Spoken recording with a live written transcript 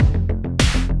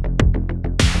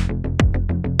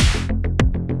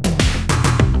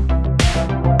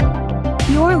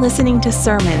listening to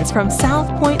sermons from South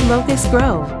Point Locust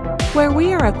Grove, where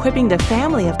we are equipping the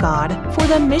family of God for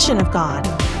the mission of God,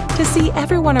 to see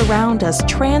everyone around us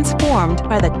transformed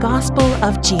by the gospel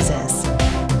of Jesus.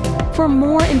 For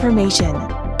more information,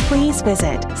 please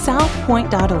visit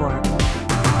southpoint.org.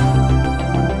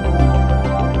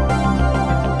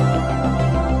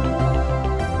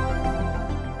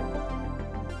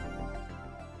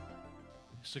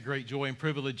 It's a great joy and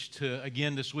privilege to,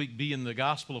 again, this week be in the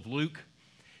Gospel of Luke.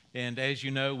 And as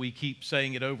you know, we keep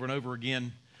saying it over and over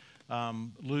again.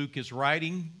 Luke is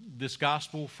writing this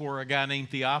gospel for a guy named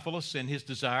Theophilus, and his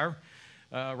desire,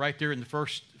 right there in the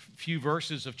first few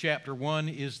verses of chapter 1,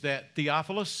 is that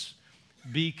Theophilus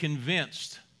be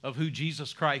convinced of who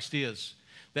Jesus Christ is.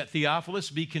 That Theophilus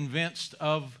be convinced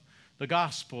of the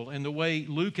gospel. And the way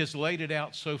Luke has laid it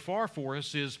out so far for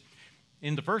us is,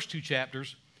 in the first two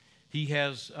chapters, he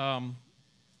has,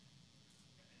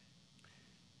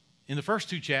 in the first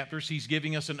two chapters, he's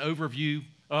giving us an overview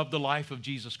of the life of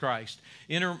Jesus Christ,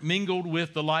 intermingled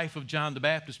with the life of John the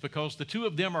Baptist, because the two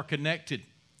of them are connected.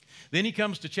 Then he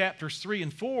comes to chapters 3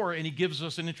 and 4, and he gives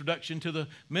us an introduction to the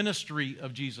ministry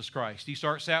of Jesus Christ. He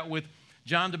starts out with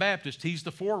John the Baptist. He's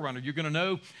the forerunner. You're going to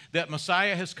know that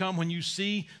Messiah has come when you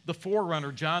see the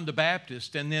forerunner, John the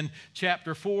Baptist. And then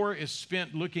chapter 4 is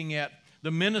spent looking at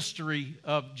the ministry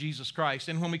of Jesus Christ.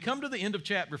 And when we come to the end of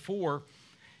chapter 4,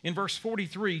 in verse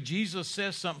 43, Jesus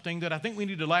says something that I think we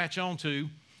need to latch on to.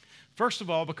 First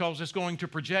of all, because it's going to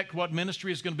project what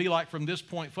ministry is going to be like from this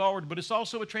point forward, but it's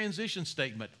also a transition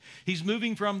statement. He's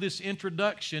moving from this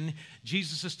introduction.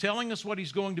 Jesus is telling us what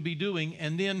he's going to be doing,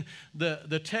 and then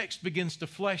the text begins to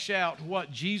flesh out what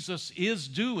Jesus is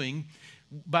doing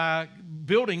by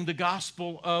building the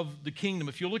gospel of the kingdom.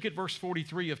 If you look at verse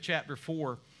 43 of chapter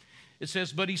 4, it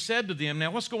says, "But he said to them," now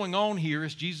what's going on here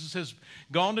is Jesus has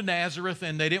gone to Nazareth,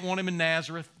 and they didn't want him in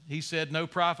Nazareth. He said no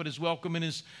prophet is welcome in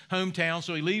his hometown,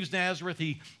 so he leaves Nazareth.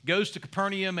 He goes to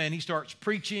Capernaum, and he starts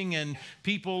preaching, and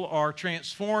people are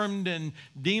transformed, and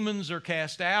demons are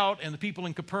cast out. And the people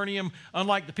in Capernaum,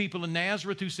 unlike the people in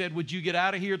Nazareth who said, "Would you get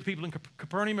out of here?" the people in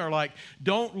Capernaum are like,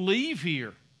 "Don't leave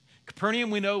here." Capernaum,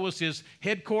 we know, was his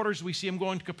headquarters. We see him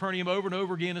going to Capernaum over and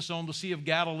over again. It's on the Sea of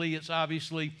Galilee. It's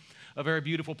obviously a very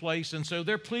beautiful place. And so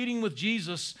they're pleading with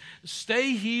Jesus,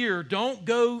 "Stay here, don't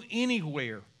go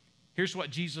anywhere." Here's what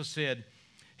Jesus said.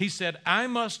 He said, "I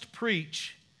must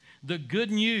preach the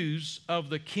good news of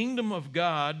the kingdom of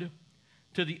God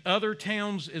to the other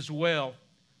towns as well,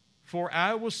 for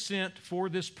I was sent for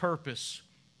this purpose."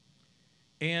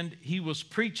 And he was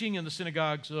preaching in the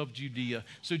synagogues of Judea.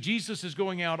 So Jesus is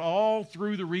going out all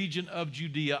through the region of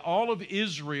Judea, all of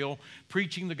Israel,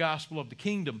 preaching the gospel of the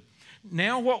kingdom.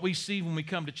 Now what we see when we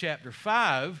come to chapter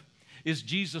 5 is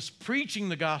Jesus preaching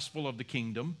the gospel of the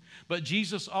kingdom, but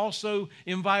Jesus also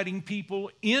inviting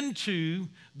people into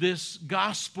this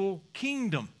gospel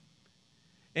kingdom.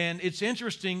 And it's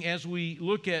interesting as we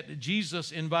look at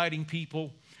Jesus inviting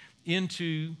people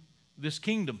into this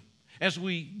kingdom. As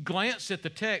we glance at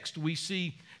the text, we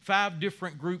see 5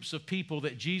 different groups of people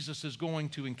that Jesus is going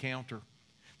to encounter.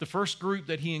 The first group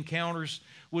that he encounters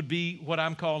would be what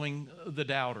I'm calling the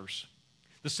doubters.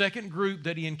 The second group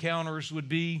that he encounters would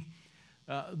be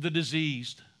the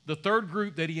diseased. The third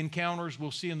group that he encounters,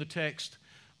 we'll see in the text,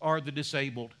 are the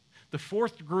disabled. The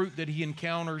fourth group that he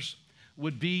encounters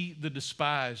would be the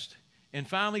despised. And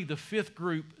finally, the fifth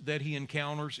group that he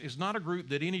encounters is not a group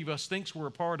that any of us thinks we're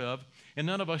a part of, and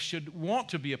none of us should want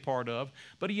to be a part of,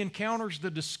 but he encounters the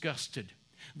disgusted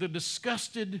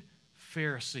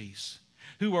Pharisees,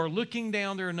 who are looking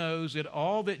down their nose at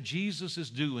all that Jesus is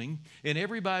doing and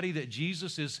everybody that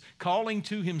Jesus is calling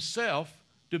to himself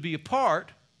to be a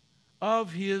part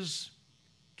of his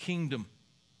kingdom.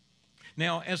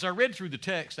 Now, as I read through the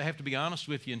text, I have to be honest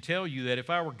with you and tell you that if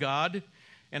I were God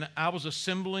and I was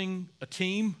assembling a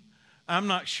team, I'm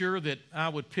not sure that I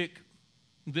would pick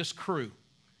this crew.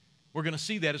 We're going to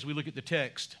see that as we look at the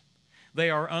text. They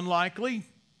are unlikely.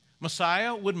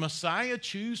 Would Messiah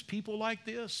choose people like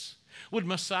this? Would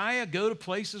Messiah go to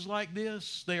places like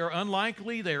this? They are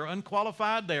unlikely, they are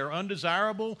unqualified, they are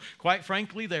undesirable. Quite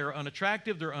frankly, they are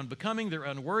unattractive, they're unbecoming, they're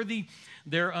unworthy,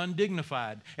 they're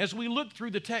undignified. As we look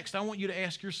through the text, I want you to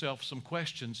ask yourself some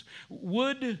questions.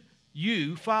 Would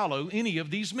you follow any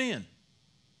of these men?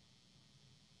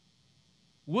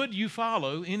 Would you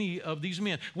follow any of these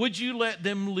men? Would you let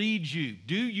them lead you?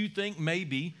 Do you think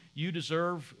maybe you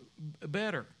deserve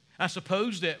better? I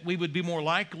suppose that we would be more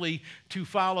likely to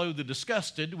follow the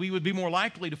disgusted. We would be more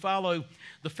likely to follow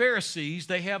the Pharisees.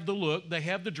 They have the look, they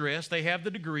have the dress, they have the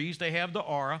degrees, they have the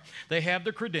aura, they have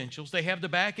the credentials, they have the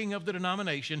backing of the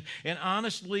denomination, and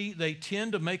honestly, they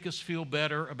tend to make us feel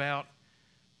better about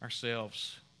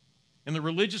ourselves. In the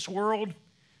religious world,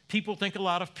 people think a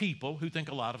lot of people who think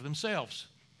a lot of themselves.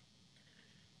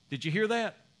 Did you hear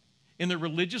that? In the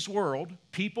religious world,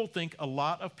 people think a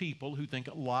lot of people who think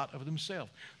a lot of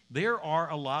themselves. There are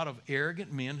a lot of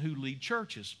arrogant men who lead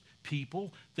churches.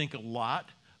 People think a lot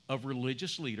of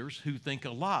religious leaders who think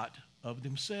a lot of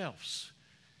themselves.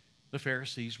 The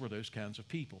Pharisees were those kinds of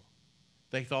people.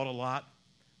 They thought a lot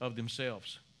of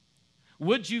themselves.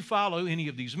 Would you follow any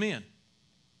of these men?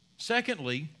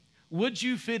 Secondly, would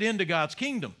you fit into God's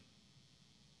kingdom?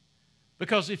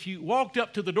 Because if you walked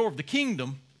up to the door of the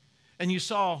kingdom and you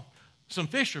saw some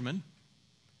fishermen,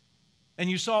 and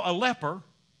you saw a leper,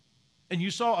 and you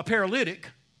saw a paralytic,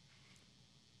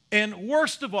 and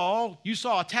worst of all, you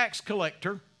saw a tax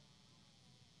collector,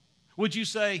 would you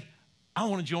say, I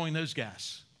want to join those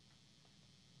guys?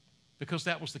 Because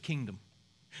that was the kingdom.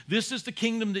 This is the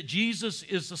kingdom that Jesus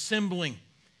is assembling.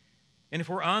 And if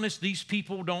we're honest, these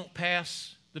people don't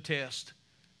pass the test.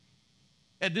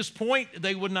 At this point,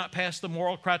 they would not pass the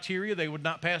moral criteria. They would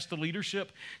not pass the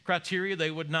leadership criteria. They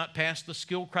would not pass the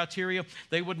skill criteria.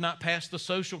 They would not pass the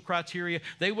social criteria.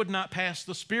 They would not pass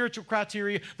the spiritual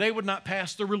criteria. They would not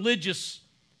pass the religious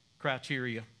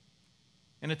criteria.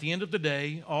 And at the end of the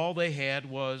day, all they had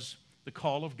was the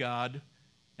call of God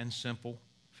and simple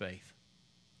faith.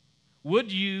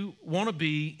 Would you want to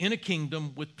be in a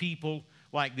kingdom with people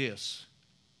like this?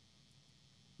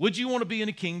 Would you want to be in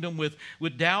a kingdom with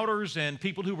doubters and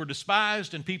people who were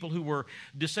despised and people who were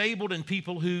disabled and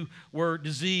people who were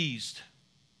diseased?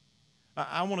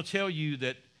 I want to tell you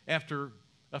that after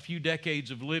a few decades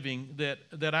of living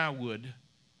that I would,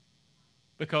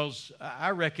 because I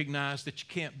recognize that you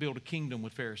can't build a kingdom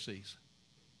with Pharisees.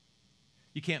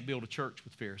 You can't build a church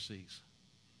with Pharisees.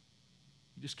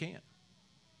 You just can't.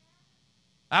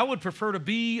 I would prefer to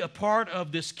be a part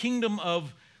of this kingdom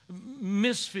of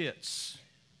misfits.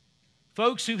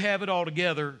 Folks who have it all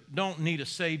together don't need a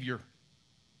Savior.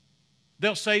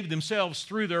 They'll save themselves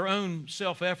through their own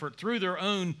self-effort, through their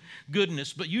own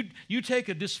goodness. But you take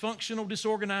a dysfunctional,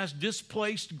 disorganized,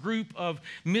 displaced group of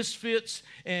misfits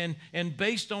and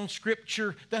based on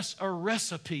Scripture, that's a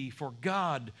recipe for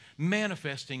God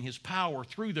manifesting His power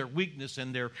through their weakness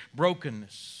and their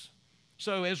brokenness.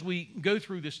 So as we go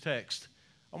through this text,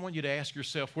 I want you to ask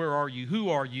yourself, where are you? Who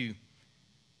are you?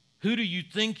 Who do you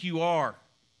think you are?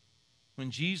 When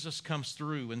Jesus comes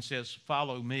through and says,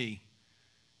 follow me,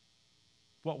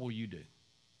 what will you do?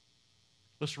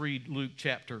 Let's read Luke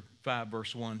chapter 5,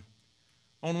 verse 1.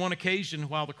 On one occasion,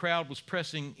 while the crowd was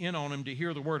pressing in on him to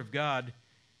hear the word of God,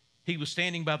 he was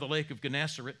standing by the lake of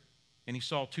Gennesaret, and he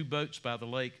saw 2 boats by the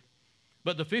lake.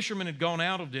 But the fishermen had gone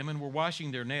out of them and were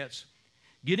washing their nets.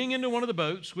 Getting into one of the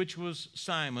boats, which was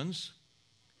Simon's,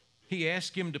 he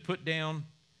asked him to put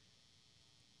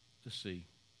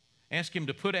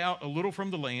out a little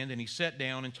from the land, and he sat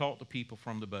down and taught the people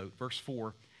from the boat. Verse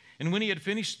 4, and when he had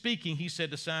finished speaking, he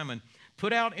said to Simon,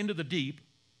 put out into the deep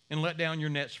and let down your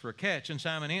nets for a catch. And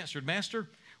Simon answered, Master,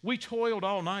 we toiled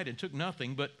all night and took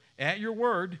nothing, but at your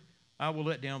word I will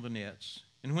let down the nets.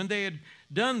 And when they had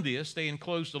done this, they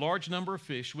enclosed a large number of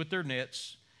fish with their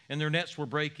nets, and their nets were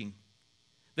breaking.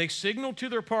 They signaled to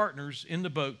their partners in the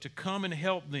boat to come and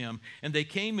help them, and they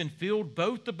came and filled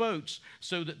both the boats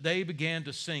so that they began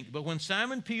to sink. But when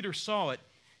Simon Peter saw it,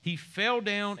 he fell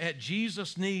down at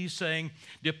Jesus' knees, saying,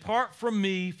 depart from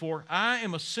me, for I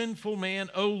am a sinful man,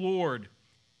 O Lord.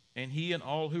 And he and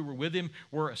all who were with him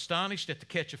were astonished at the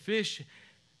catch of fish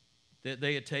that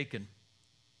they had taken.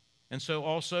 And so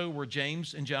also were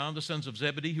James and John, the sons of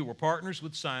Zebedee, who were partners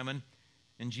with Simon.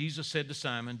 And Jesus said to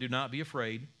Simon, do not be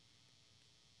afraid.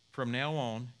 From now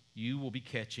on, you will be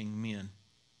catching men.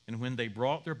 And when they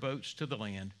brought their boats to the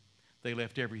land, they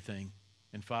left everything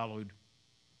and followed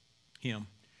him.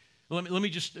 Let me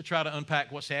just try to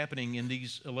unpack what's happening in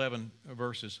these 11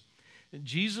 verses.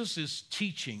 Jesus is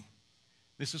teaching.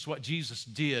 This is what Jesus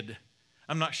did.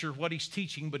 I'm not sure what he's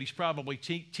teaching, but he's probably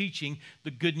teaching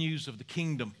the good news of the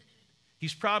kingdom.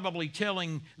 He's probably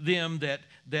telling them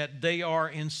that they are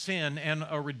in sin and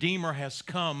a Redeemer has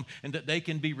come and that they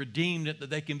can be redeemed, that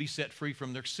they can be set free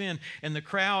from their sin. And the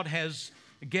crowd has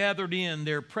gathered in.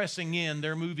 They're pressing in.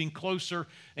 They're moving closer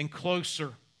and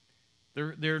closer.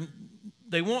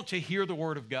 They want to hear the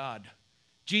word of God.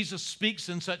 Jesus speaks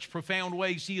in such profound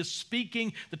ways. He is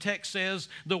speaking, the text says,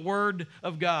 the word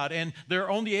of God. And they're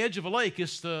on the edge of a lake.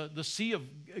 It's the Sea of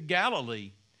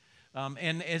Galilee.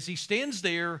 And as he stands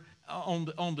there,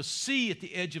 on the sea, at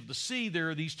the edge of the sea, there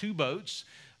are these 2 boats.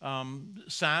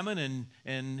 Simon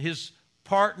and his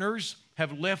partners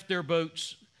have left their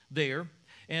boats there.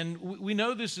 And we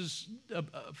know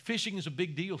fishing is a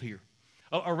big deal here.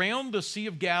 Around the Sea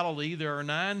of Galilee, there are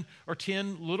 9 or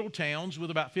 10 little towns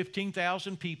with about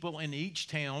 15,000 people in each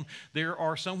town. There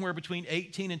are somewhere between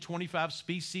 18 and 25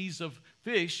 species of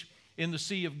fish in the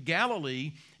Sea of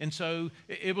Galilee, and so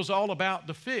it was all about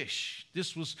the fish.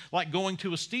 This was like going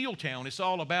to a steel town. It's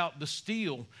all about the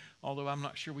steel, although I'm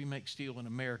not sure we make steel in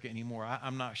America anymore.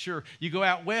 I'm not sure. You go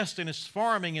out west and it's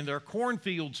farming and there are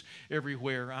cornfields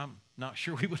everywhere. I'm not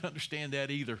sure we would understand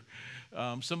that either.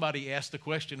 Somebody asked the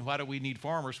question, why do we need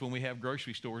farmers when we have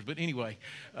grocery stores? But anyway,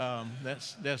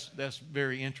 that's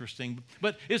very interesting.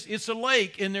 But it's a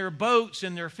lake, and there are boats,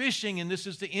 and they're fishing, and this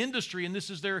is the industry, and this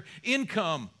is their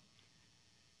income.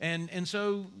 And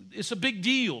so it's a big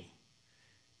deal.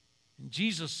 And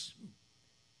Jesus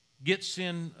gets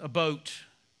in a boat,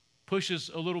 pushes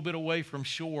a little bit away from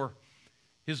shore.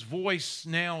 His voice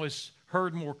now is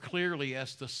heard more clearly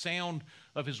as the sound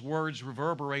of his words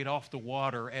reverberate off the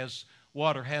water, as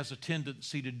water has a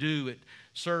tendency to do. It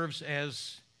serves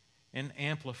as an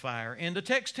amplifier. And the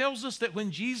text tells us that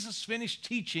when Jesus finished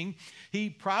teaching, he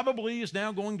probably is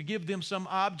now going to give them some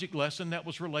object lesson that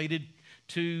was related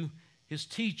to his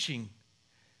teaching.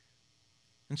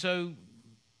 And so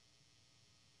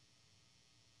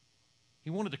he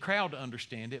wanted the crowd to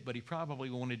understand it, but he probably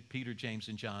wanted Peter, James,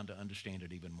 and John to understand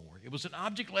it even more. It was an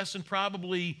object lesson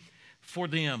probably for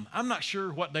them. I'm not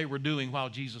sure what they were doing while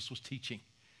Jesus was teaching.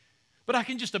 But I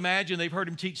can just imagine they've heard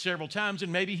him teach several times,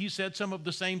 and maybe he said some of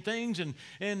the same things, and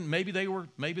maybe they were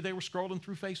scrolling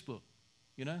through Facebook,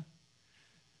 you know?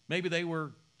 Maybe they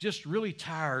were just really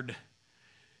tired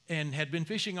and had been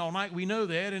fishing all night. We know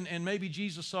that, and maybe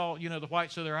Jesus saw, the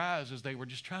whites of their eyes as they were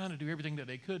just trying to do everything that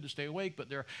they could to stay awake, but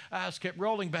their eyes kept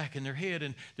rolling back in their head,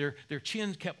 and their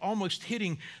chins kept almost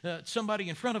hitting somebody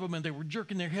in front of them, and they were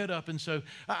jerking their head up. And so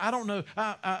I don't know.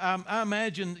 I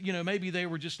imagine, maybe they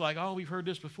were just like, oh, we've heard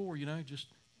this before, just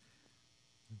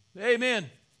amen,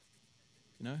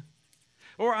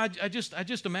 Or I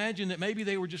just imagine that maybe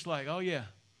they were just like, oh yeah,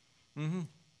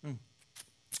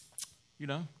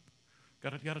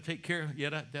 Got to take care of,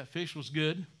 that fish was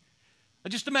good. I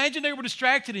just imagine they were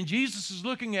distracted, and Jesus is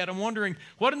looking at them wondering,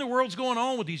 what in the world's going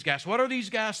on with these guys? What are these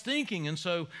guys thinking? And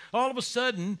so all of a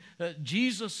sudden,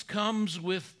 Jesus comes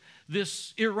with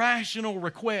this irrational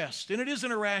request, and it is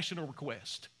an irrational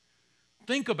request.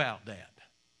 Think about that.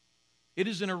 It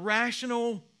is an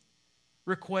irrational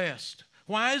request.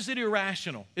 Why is it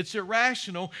irrational? It's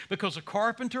irrational because a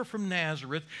carpenter from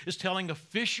Nazareth is telling a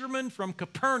fisherman from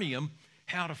Capernaum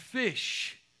how to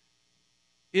fish.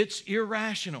 It's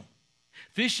irrational.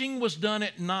 Fishing was done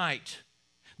at night.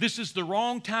 This is the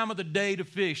wrong time of the day to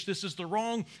fish. This is the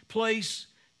wrong place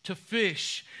to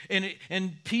fish. And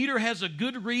Peter has a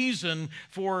good reason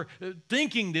for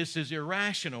thinking this is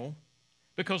irrational,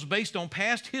 because based on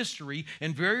past history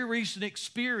and very recent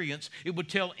experience, it would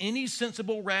tell any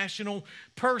sensible, rational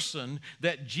person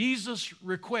that Jesus'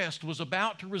 request was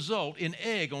about to result in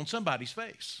egg on somebody's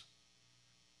face.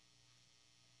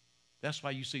 That's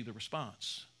why you see the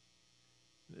response.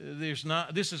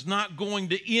 This is not going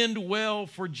to end well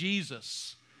for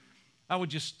Jesus. I would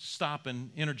just stop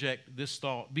and interject this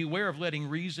thought. Beware of letting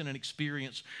reason and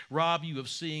experience rob you of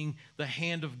seeing the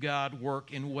hand of God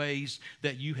work in ways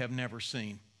that you have never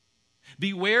seen.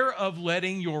 Beware of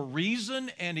letting your reason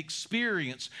and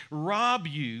experience rob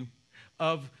you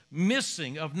of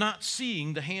not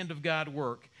seeing the hand of God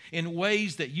work in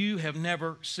ways that you have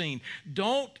never seen.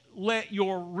 Don't let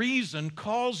your reason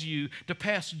cause you to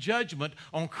pass judgment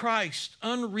on Christ's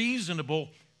unreasonable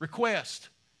request.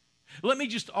 Let me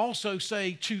just also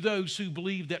say to those who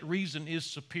believe that reason is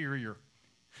superior,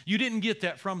 you didn't get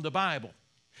that from the Bible.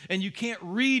 And you can't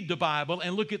read the Bible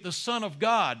and look at the Son of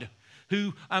God,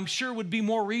 who I'm sure would be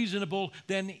more reasonable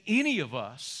than any of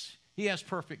us. He has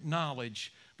perfect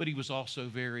knowledge, but he was also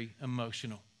very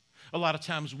emotional. A lot of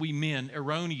times we men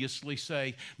erroneously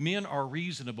say men are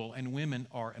reasonable and women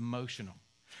are emotional.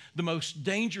 The most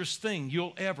dangerous thing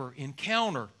you'll ever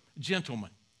encounter,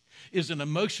 gentlemen, is an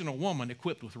emotional woman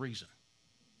equipped with reason.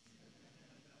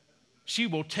 She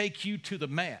will take you to the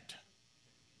mat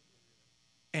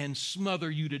and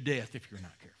smother you to death if you're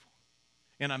not careful.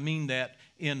 And I mean that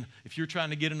if you're trying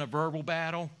to get in a verbal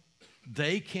battle,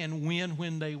 they can win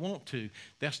when they want to.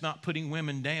 That's not putting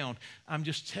women down. I'm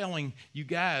just telling you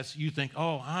guys, you think,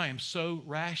 oh, I am so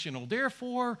rational.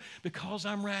 Therefore, because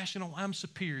I'm rational, I'm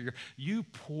superior. You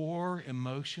poor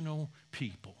emotional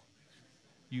people.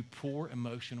 You poor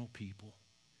emotional people.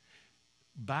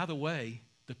 By the way,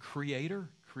 the Creator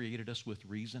created us with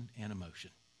reason and emotion.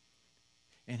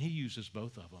 And He uses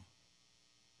both of them.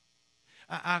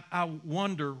 I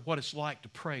wonder what it's like to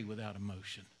pray without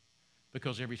emotion.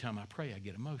 Because every time I pray, I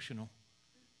get emotional.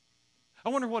 I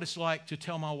wonder what it's like to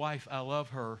tell my wife I love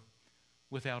her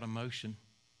without emotion,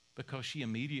 because she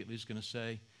immediately is going to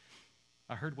say,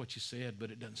 I heard what you said, but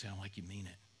it doesn't sound like you mean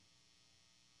it.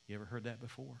 You ever heard that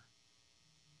before?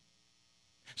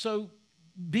 So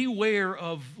beware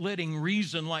of letting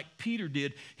reason, like Peter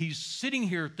did. He's sitting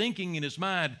here thinking in his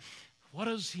mind, what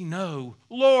does he know?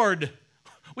 Lord,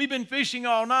 we've been fishing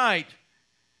all night.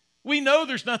 We know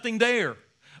there's nothing there.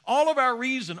 All of our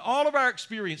reason, all of our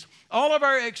experience, all of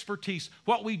our expertise,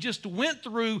 what we just went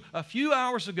through a few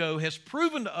hours ago has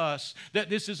proven to us that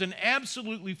this is an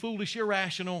absolutely foolish,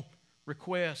 irrational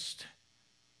request.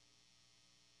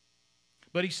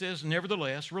 But he says,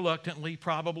 nevertheless, reluctantly,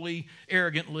 probably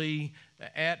arrogantly,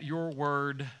 at your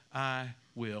word I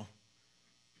will.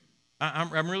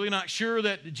 I'm really not sure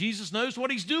that Jesus knows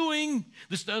what he's doing.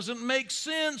 This doesn't make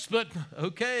sense, but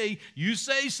okay, you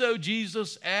say so,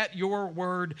 Jesus, at your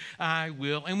word I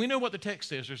will. And we know what the text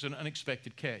says. There's an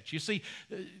unexpected catch. You see,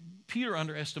 Peter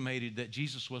underestimated that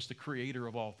Jesus was the creator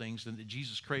of all things and that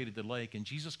Jesus created the lake and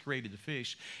Jesus created the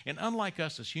fish. And unlike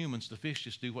us as humans, the fish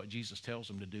just do what Jesus tells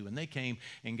them to do. And they came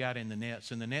and got in the nets,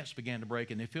 and the nets began to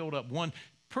break, and they filled up one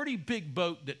pretty big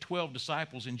boat that 12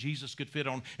 disciples and Jesus could fit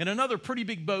on, and another pretty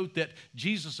big boat that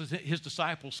Jesus and his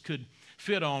disciples could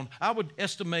fit on. I would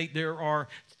estimate there are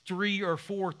 3,000 or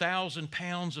 4,000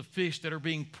 pounds of fish that are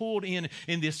being pulled in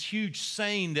this huge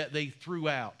seine that they threw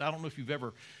out. I don't know if you've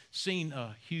ever seen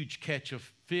a huge catch of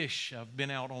fish. I've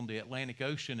been out on the Atlantic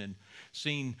Ocean and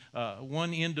seen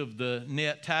one end of the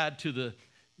net tied to the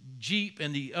Jeep,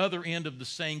 and the other end of the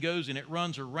seine goes, and it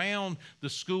runs around the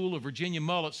school of Virginia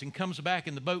mullets and comes back,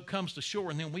 and the boat comes to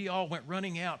shore. And then we all went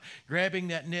running out, grabbing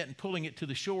that net and pulling it to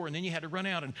the shore. And then you had to run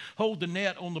out and hold the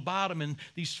net on the bottom, and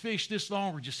these fish this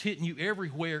long were just hitting you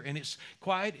everywhere. And it's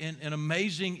quite an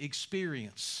amazing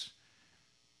experience.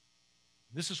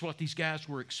 This is what these guys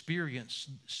were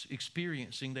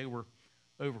experiencing. They were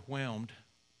overwhelmed.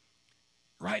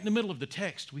 Right in the middle of the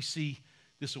text, we see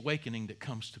this awakening that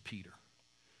comes to Peter.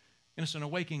 And it's an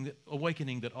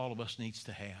awakening that all of us needs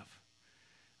to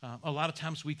have. A lot of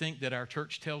times we think that our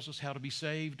church tells us how to be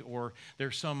saved, or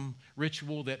there's some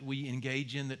ritual that we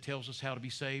engage in that tells us how to be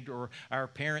saved, or our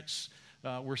parents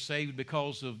were saved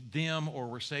because of them, or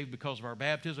we're saved because of our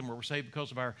baptism, or we're saved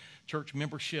because of our church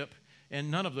membership.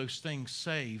 And none of those things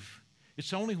save.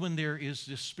 It's only when there is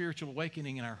this spiritual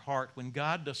awakening in our heart, when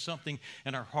God does something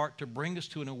in our heart to bring us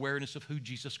to an awareness of who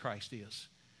Jesus Christ is.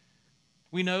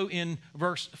 We know in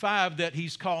verse 5 that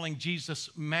he's calling Jesus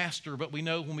Master, but we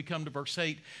know when we come to verse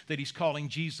 8 that he's calling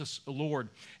Jesus Lord.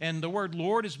 And the word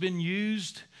Lord has been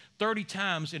used 30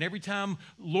 times, and every time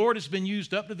Lord has been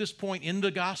used up to this point in the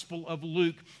Gospel of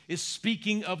Luke is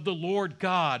speaking of the Lord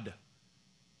God.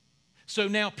 So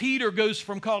now Peter goes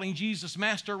from calling Jesus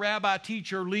Master, Rabbi,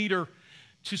 Teacher, Leader,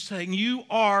 to saying, you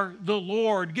are the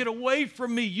Lord. Get away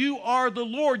from me. You are the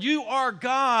Lord. You are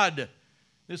God.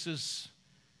 This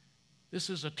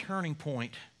is a turning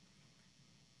point.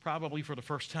 Probably for the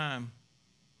first time,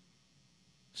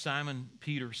 Simon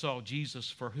Peter saw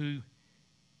Jesus for who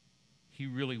he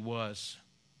really was.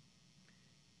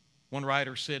 One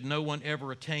writer said, no one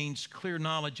ever attains clear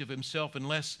knowledge of himself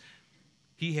unless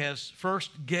he has first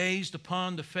gazed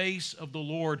upon the face of the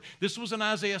Lord. This was an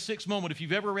Isaiah 6 moment. If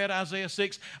you've ever read Isaiah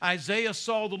 6, Isaiah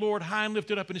saw the Lord high and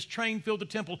lifted up, and his train filled the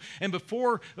temple. And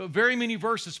before very many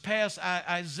verses pass,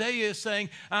 Isaiah is saying,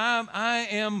 I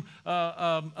am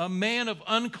a man of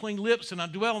unclean lips, and I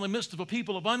dwell in the midst of a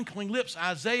people of unclean lips.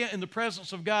 Isaiah, in the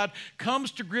presence of God, comes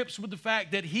to grips with the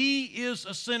fact that he is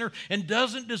a sinner and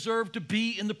doesn't deserve to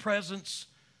be in the presence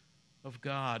of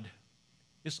God.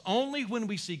 It's only when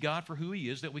we see God for who he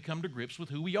is that we come to grips with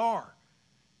who we are.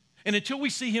 And until we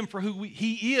see him for who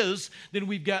he is, then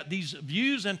we've got these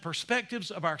views and perspectives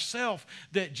of ourselves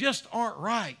that just aren't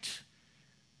right.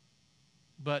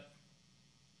 But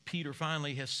Peter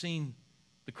finally has seen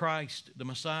the Christ, the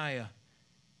Messiah,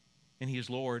 and he is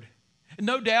Lord. And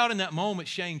no doubt in that moment,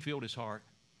 shame filled his heart.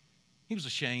 He was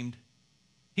ashamed.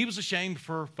 He was ashamed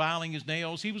for filing his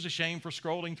nails. He was ashamed for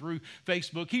scrolling through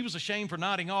Facebook. He was ashamed for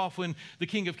nodding off when the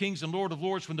King of Kings and Lord of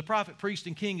Lords, when the prophet, priest,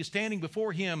 and king is standing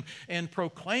before him and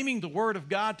proclaiming the word of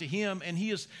God to him, and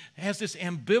he has this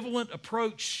ambivalent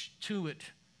approach to it.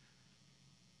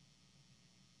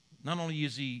 Not only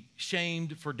is he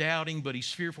shamed for doubting, but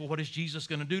he's fearful. What is Jesus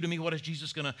going to do to me? What is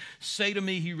Jesus going to say to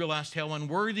me? He realized how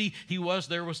unworthy he was.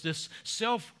 There was this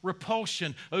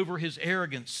self-repulsion over his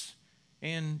arrogance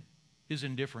and his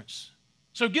indifference.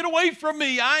 So get away from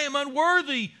me. I am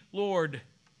unworthy, Lord.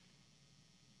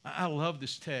 I love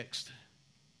this text.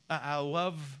 I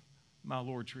love my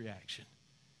Lord's reaction.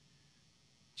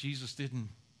 Jesus didn't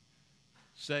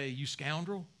say, you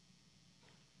scoundrel.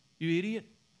 You idiot.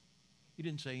 He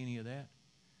didn't say any of that.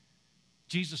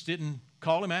 Jesus didn't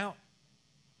call him out.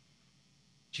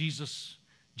 Jesus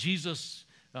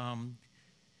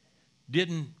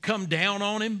didn't come down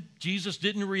on him. Jesus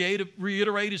didn't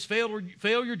reiterate his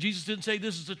failure. Jesus didn't say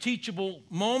this is a teachable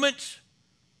moment.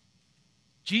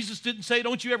 Jesus didn't say,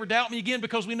 don't you ever doubt me again,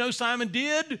 because we know Simon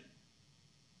did.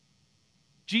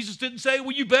 Jesus didn't say,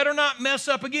 well, you better not mess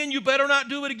up again. You better not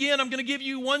do it again. I'm going to give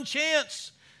you one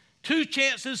chance. 2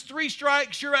 chances, 3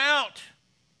 strikes, you're out.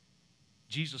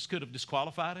 Jesus could have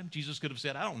disqualified him. Jesus could have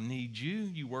said, I don't need you,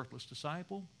 you worthless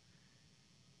disciple.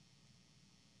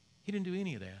 He didn't do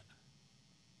any of that.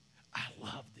 I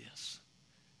love this.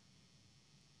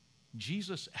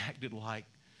 Jesus acted like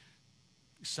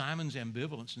Simon's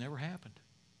ambivalence never happened.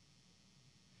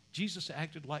 Jesus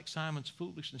acted like Simon's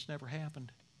foolishness never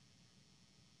happened.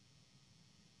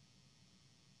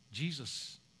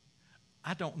 Jesus,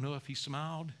 I don't know if he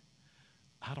smiled.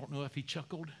 I don't know if he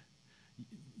chuckled.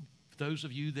 Those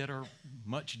of you that are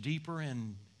much deeper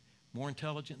and more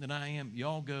intelligent than I am,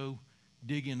 y'all go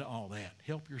dig into all that.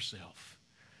 Help yourself.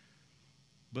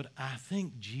 But I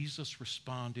think Jesus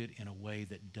responded in a way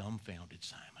that dumbfounded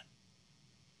Simon.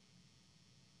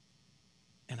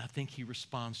 And I think he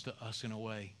responds to us in a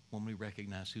way, when we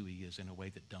recognize who he is, in a way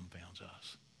that dumbfounds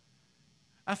us.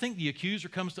 I think the accuser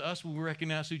comes to us when we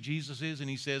recognize who Jesus is, and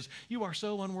he says, you are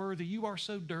so unworthy. You are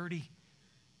so dirty.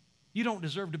 You don't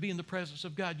deserve to be in the presence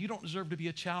of God. You don't deserve to be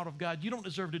a child of God. You don't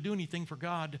deserve to do anything for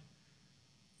God.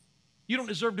 You don't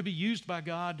deserve to be used by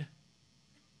God.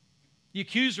 The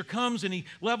accuser comes and he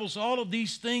levels all of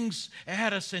these things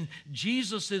at us, and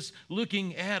Jesus is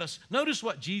looking at us. Notice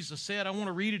what Jesus said. I want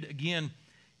to read it again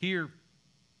here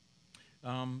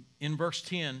in verse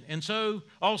 10. And so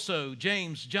also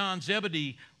James, John,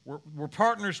 Zebedee were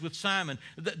partners with Simon.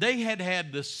 They had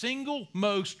had the single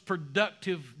most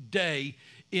productive day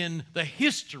in the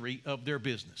history of their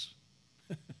business.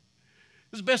 This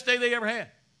is the best day they ever had.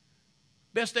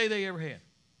 Best day they ever had.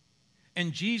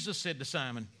 And Jesus said to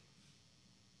Simon,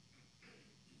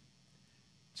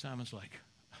 Simon's like,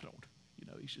 I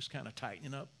don't, he's just kind of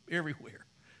tightening up everywhere.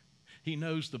 He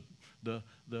knows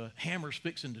the hammer's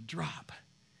fixing to drop.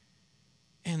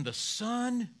 And the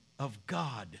Son of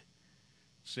God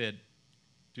said,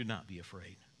 do not be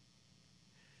afraid.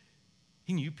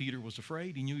 He knew Peter was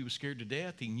afraid. He knew he was scared to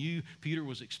death. He knew Peter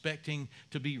was expecting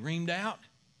to be reamed out.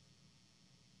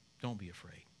 Don't be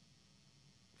afraid.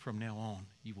 From now on,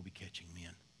 you will be catching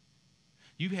men.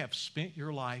 You have spent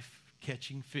your life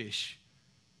catching fish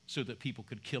so that people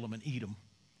could kill them and eat them.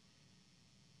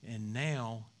 And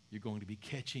now you're going to be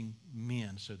catching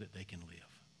men so that they can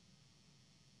live.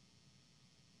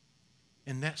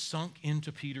 And that sunk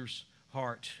into Peter's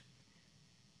heart.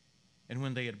 And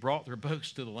when they had brought their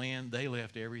boats to the land, they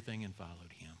left everything and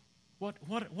followed him.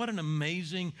 What an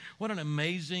amazing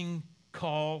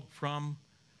call from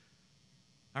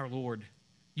our Lord.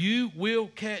 You will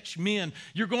catch men.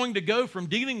 You're going to go from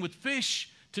dealing with fish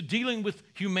to dealing with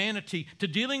humanity, to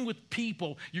dealing with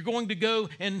people. You're going to go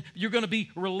and you're going to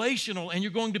be relational, and you're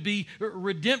going to be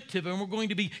redemptive, and we're going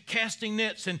to be casting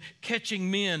nets and catching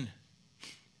men.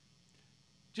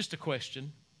 Just a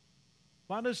question.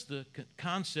 Why does the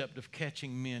concept of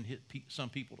catching men hit some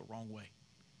people the wrong way?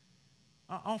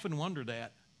 I often wonder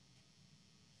that.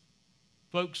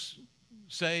 Folks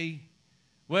say,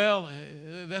 well,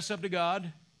 that's up to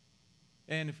God.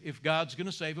 And if God's going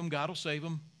to save them, God will save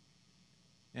them.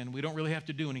 And we don't really have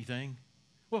to do anything.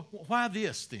 Well, why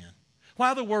this then?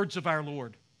 Why the words of our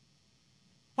Lord?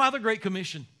 Why the Great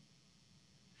Commission?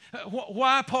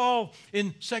 Why Paul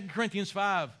in 2 Corinthians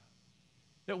 5?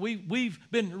 That we've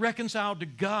been reconciled to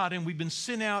God, and we've been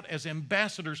sent out as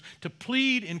ambassadors to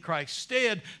plead in Christ's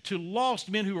stead to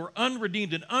lost men who are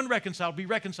unredeemed and unreconciled be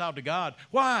reconciled to God.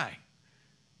 Why?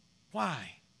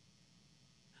 Why?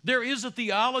 There is a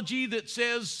theology that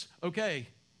says, okay,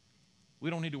 we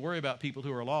don't need to worry about people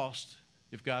who are lost.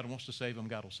 If God wants to save them,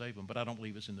 God will save them. But I don't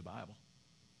believe it's in the Bible.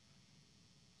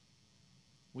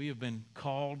 We have been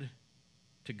called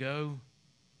to go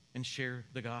and share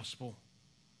the gospel.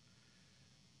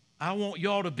 I want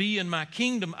y'all to be in my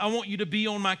kingdom. I want you to be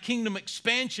on my kingdom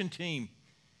expansion team.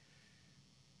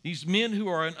 These men who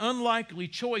are an unlikely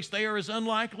choice, they are as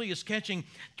unlikely as catching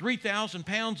 3,000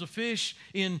 pounds of fish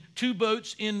in 2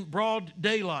 boats in broad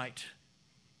daylight.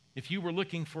 If you were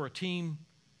looking for a team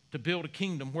to build a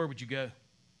kingdom, where would you go?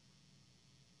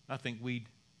 I think we'd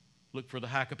look for the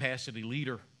high-capacity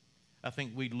leader. I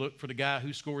think we'd look for the guy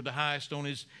who scored the highest on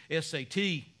his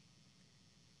SAT.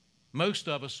 Most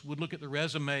of us would look at the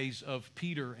resumes of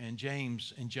Peter and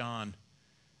James and John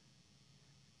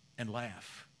and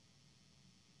laugh.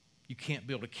 You can't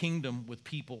build a kingdom with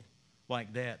people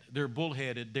like that. They're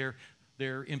bullheaded,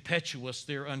 they're impetuous,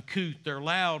 they're uncouth, they're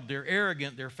loud, they're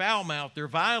arrogant, they're foul-mouthed, they're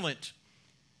violent.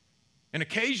 And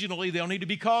occasionally they'll need to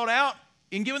be called out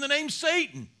and given the name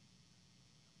Satan.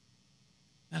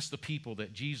 That's the people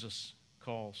that Jesus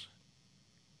calls.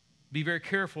 Be very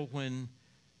careful when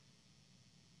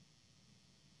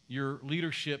your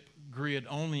leadership grid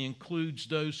only includes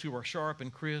those who are sharp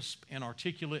and crisp and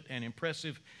articulate and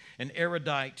impressive and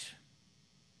erudite,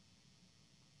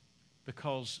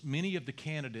 because many of the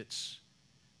candidates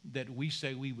that we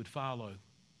say we would follow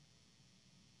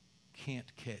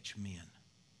can't catch men.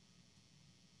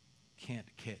 Can't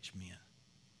catch men.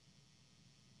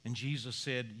 And Jesus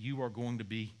said, you are going to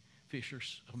be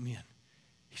fishers of men.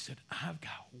 He said, I've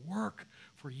got work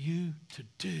for you to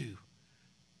do.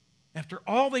 After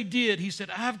all they did, he said,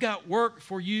 I've got work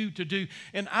for you to do.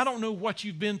 And I don't know what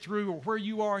you've been through or where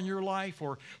you are in your life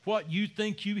or what you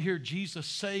think you hear Jesus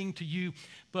saying to you,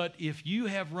 but if you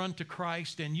have run to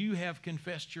Christ and you have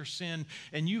confessed your sin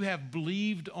and you have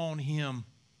believed on Him,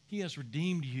 He has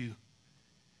redeemed you.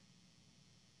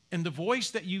 And the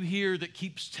voice that you hear that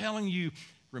keeps telling you,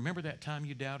 remember that time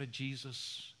you doubted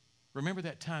Jesus? Remember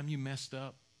that time you messed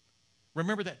up?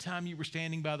 Remember that time you were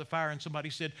standing by the fire and somebody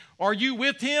said, are you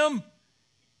with Him?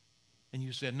 And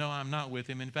you said, no, I'm not with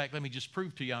Him. In fact, let me just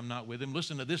prove to you I'm not with Him.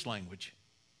 Listen to this language.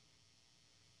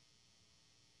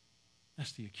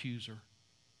 That's the accuser.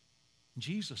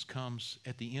 Jesus comes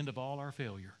at the end of all our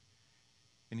failure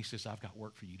and He says, I've got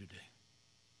work for you to do.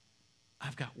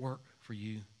 I've got work for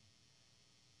you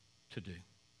to do.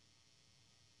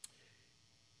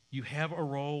 You have a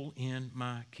role in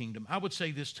my kingdom. I would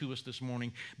say this to us this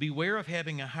morning. Beware of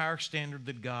having a higher standard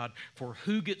than God for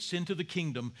who gets into the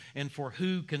kingdom and for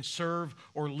who can serve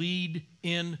or lead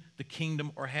in the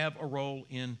kingdom or have a role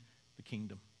in the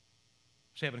kingdom.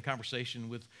 I was having a conversation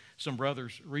with some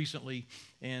brothers recently,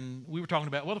 and we were talking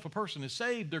about, well, if a person is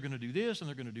saved, they're going to do this, and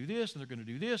they're going to do this, and they're going to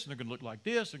do this, and they're going to look like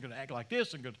this, they're going to act like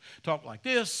this, and they're going to talk like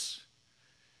this.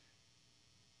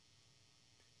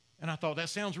 And I thought, that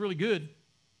sounds really good.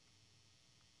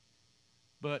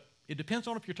 But it depends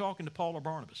on if you're talking to Paul or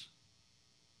Barnabas.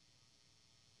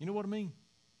 You know what I mean?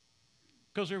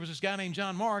 Because there was this guy named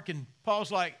John Mark, and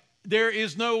Paul's like, there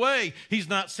is no way. He's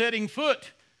not setting foot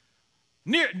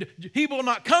near. He will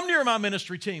not come near my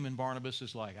ministry team. And Barnabas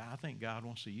is like, I think God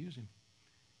wants to use him.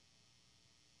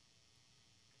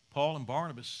 Paul and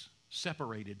Barnabas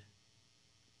separated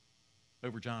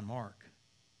over John Mark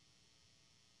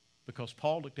because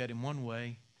Paul looked at him one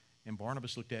way and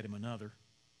Barnabas looked at him another.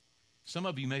 Some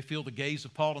of you may feel the gaze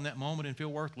of Paul in that moment and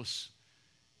feel worthless.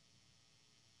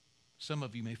 Some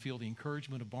of you may feel the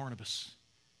encouragement of Barnabas,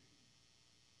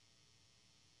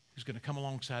 who's going to come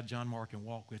alongside John Mark and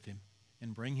walk with him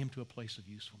and bring him to a place of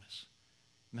usefulness.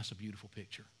 And that's a beautiful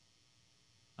picture.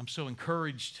 I'm so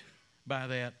encouraged by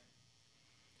that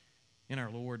in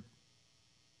our Lord.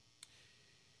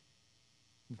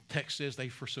 The text says they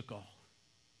forsook all.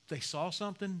 They saw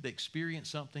something, they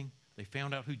experienced something, they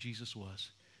found out who Jesus was,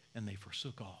 and they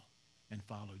forsook all and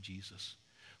followed Jesus.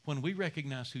 When we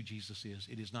recognize who Jesus is,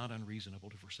 it is not unreasonable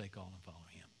to forsake all and follow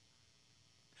Him.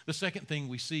 The second thing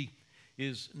we see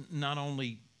is not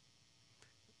only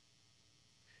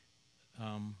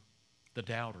the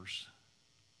doubters,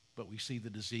 but we see the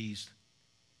diseased.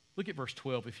 Look at verse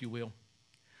 12, if you will.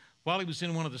 While he was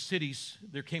in one of the cities,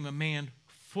 there came a man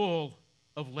full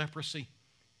of leprosy.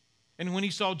 And when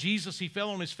he saw Jesus, he fell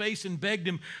on his face and begged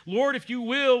him, Lord, if you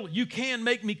will, you can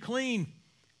make me clean.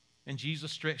 And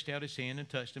Jesus stretched out his hand and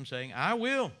touched him, saying, I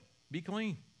will, be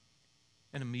clean.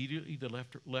 And immediately the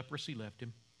leprosy left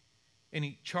him. And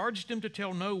he charged him to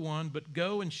tell no one, but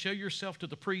go and show yourself to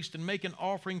the priest and make an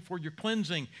offering for your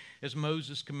cleansing, as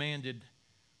Moses commanded,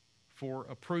 for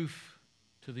a proof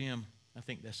to them. I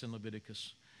think that's in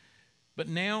Leviticus. But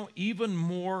now even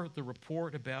more the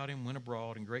report about him went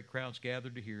abroad, and great crowds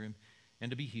gathered to hear him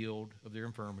and to be healed of their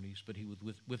infirmities, but he would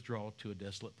withdraw to a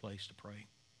desolate place to pray.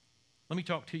 Let me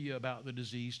talk to you about the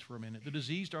diseased for a minute. The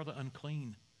diseased are the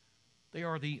unclean. They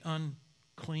are the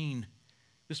unclean.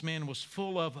 This man was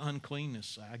full of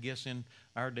uncleanness. I guess in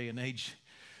our day and age,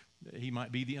 he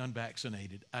might be the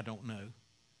unvaccinated. I don't know.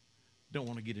 Don't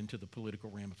want to get into the political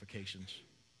ramifications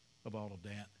of all of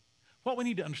that. What we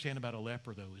need to understand about a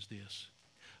leper, though, is this.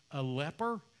 A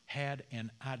leper had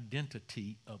an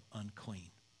identity of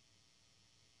unclean.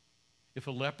 If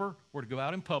a leper were to go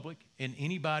out in public and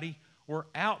anybody were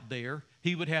out there,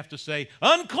 he would have to say,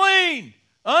 unclean,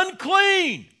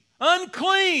 unclean,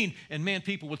 unclean. And man,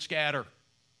 people would scatter.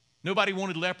 Nobody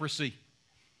wanted leprosy.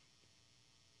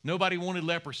 Nobody wanted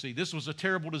leprosy. This was a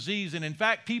terrible disease. And in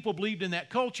fact, people believed in that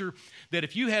culture that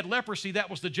if you had leprosy, that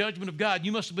was the judgment of God.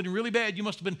 You must have been really bad. You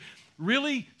must have been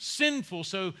really sinful.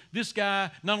 So this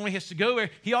guy not only has to go there,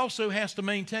 he also has to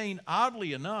maintain,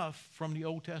 oddly enough, from the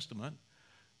Old Testament,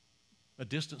 a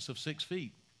distance of 6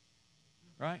 feet.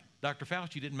 Right? Dr.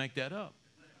 Fauci didn't make that up.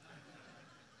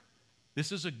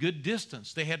 This is a good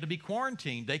distance. They had to be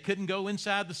quarantined. They couldn't go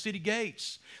inside the city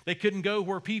gates. They couldn't go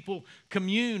where people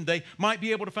communed. They might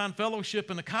be able to find fellowship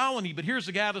in the colony, but here's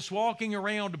a guy that's walking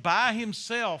around by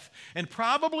himself, and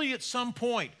probably at some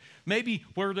point, maybe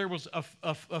where there was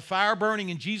a fire burning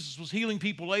and Jesus was healing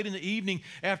people late in the evening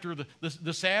after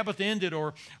the Sabbath ended,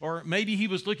 or maybe he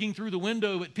was looking through the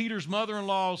window at Peter's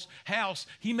mother-in-law's house.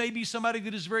 He may be somebody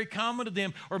that is very common to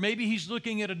them, or maybe he's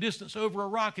looking at a distance over a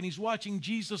rock and he's watching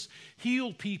Jesus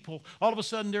heal people. All of a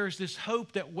sudden there's this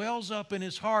hope that wells up in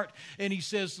his heart, and he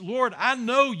says, Lord, I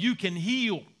know you can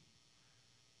heal.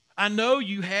 I know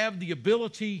you have the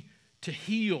ability to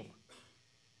heal.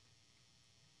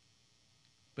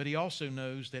 But he also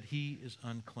knows that he is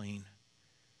unclean.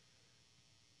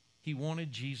 He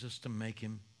wanted Jesus to make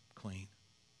him clean.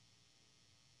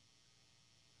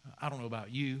 I don't know about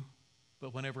you,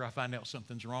 but whenever I find out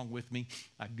something's wrong with me,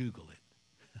 I Google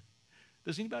it.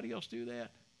 Does anybody else do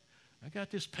that? I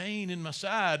got this pain in my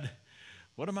side.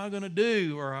 What am I going to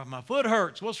do? Or my foot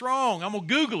hurts. What's wrong? I'm going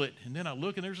to Google it. And then I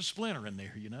look and there's a splinter in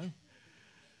there, you know.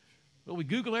 Well, we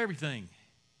Google everything.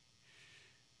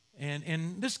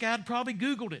 And this guy had probably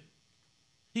Googled it.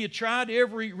 He had tried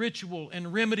every ritual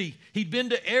and remedy. He'd been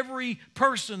to every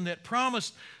person that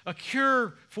promised a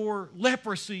cure for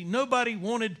leprosy. Nobody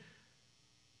wanted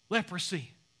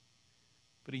leprosy.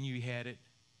 But he knew he had it.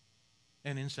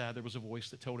 And inside there was a voice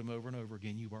that told him over and over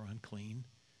again, you are unclean.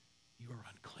 You are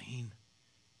unclean.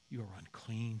 You are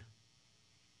unclean.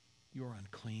 You are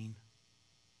unclean.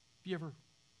 You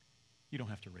don't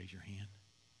have to raise your hand.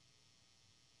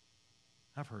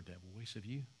 I've heard that voice. Have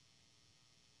you?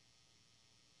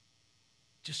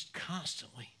 Just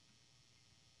constantly.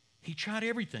 He tried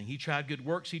everything. He tried good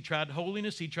works. He tried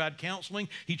holiness. He tried counseling.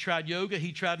 He tried yoga.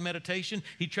 He tried meditation.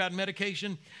 He tried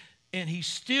medication. And he's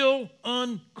still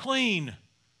unclean.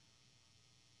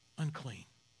 Unclean.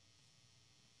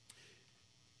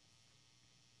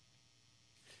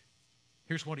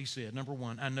 Here's what he said. Number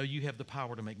one, I know you have the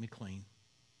power to make me clean.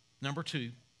 Number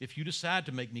two, if you decide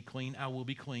to make me clean, I will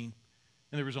be clean.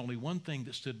 And there was only one thing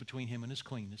that stood between him and his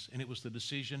cleanness, and it was the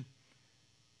decision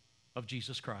of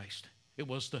Jesus Christ. It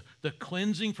was the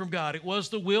cleansing from God. It was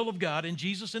the will of God. And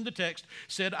Jesus in the text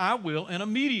said, I will, and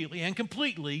immediately and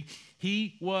completely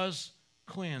he was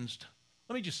cleansed.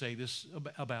 Let me just say this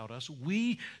about us.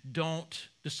 We don't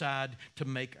decide to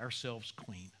make ourselves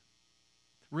clean.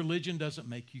 Religion doesn't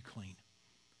make you clean.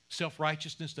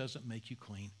 Self-righteousness doesn't make you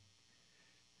clean.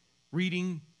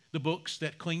 Reading the books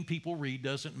that clean people read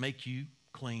doesn't make you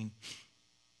clean.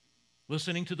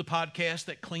 Listening to the podcast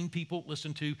that clean people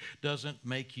listen to doesn't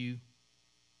make you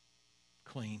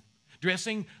clean.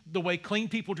 Dressing the way clean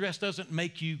people dress doesn't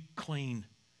make you clean.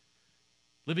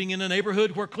 Living in a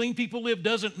neighborhood where clean people live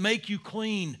doesn't make you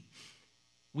clean.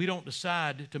 We don't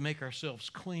decide to make ourselves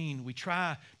clean. We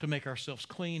try to make ourselves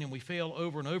clean, and we fail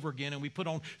over and over again, and we put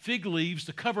on fig leaves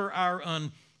to cover our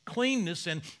uncleanness,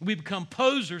 and we become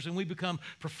posers and we become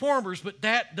performers, but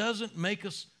that doesn't make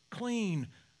us clean.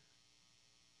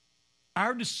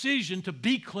 Our decision to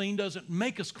be clean doesn't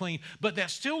make us clean, but that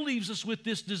still leaves us with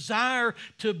this desire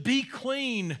to be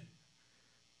clean.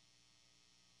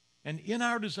 And in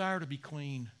our desire to be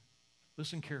clean,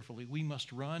 listen carefully, we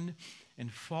must run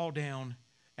and fall down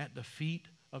at the feet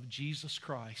of Jesus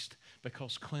Christ,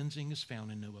 because cleansing is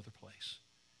found in no other place.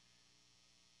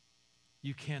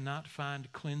 You cannot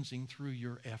find cleansing through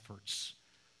your efforts,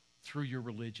 through your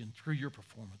religion, through your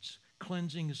performance.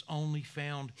 Cleansing is only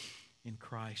found in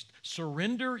Christ.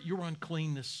 Surrender your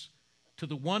uncleanness to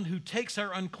the one who takes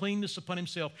our uncleanness upon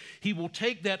himself. He will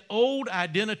take that old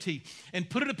identity and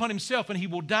put it upon himself, and he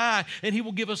will die, and he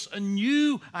will give us a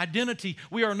new identity.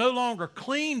 We are no longer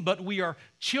clean, but we are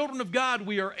children of God.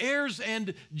 We are heirs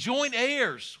and joint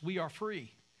heirs. We are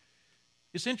free.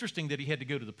 It's interesting that he had to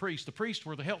go to the priest. The priests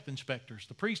were the health inspectors.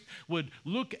 The priest would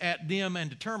look at them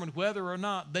and determine whether or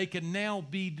not they can now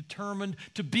be determined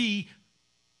to be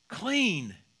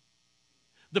clean.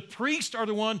 The priests are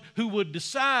the one who would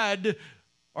decide,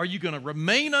 are you going to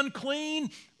remain unclean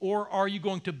or are you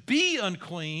going to be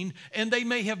unclean? And they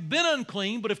may have been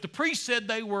unclean, but if the priest said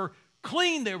they were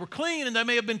clean, they were clean. And they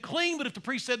may have been clean, but if the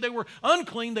priest said they were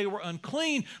unclean, they were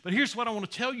unclean. But here's what I want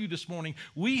to tell you this morning.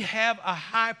 We have a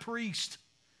high priest.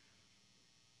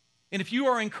 And if you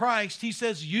are in Christ, he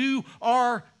says you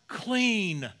are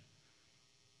clean.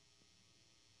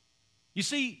 You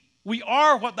see, we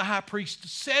are what the high priest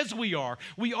says we are.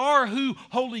 We are who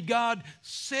holy God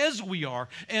says we are.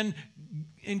 And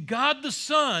God the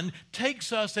Son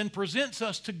takes us and presents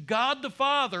us to God the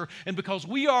Father. And because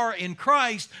we are in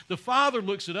Christ, the Father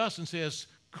looks at us and says,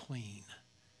 clean.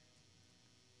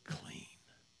 Clean.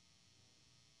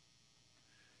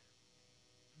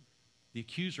 The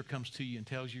accuser comes to you and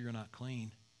tells you you're not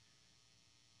clean.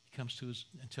 He comes to us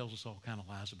and tells us all kind of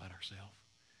lies about ourselves.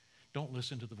 Don't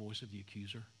listen to the voice of the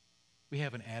accuser. We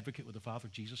have an advocate with the Father,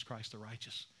 Jesus Christ the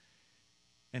righteous,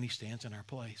 and he stands in our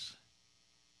place.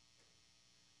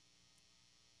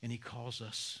 And he calls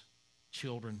us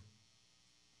children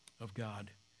of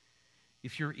God.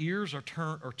 If your ears are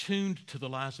tuned to the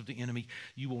lies of the enemy,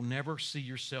 you will never see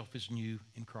yourself as new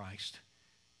in Christ.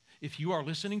 If you are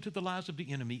listening to the lies of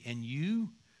the enemy and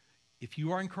if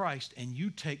you are in Christ and you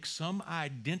take some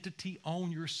identity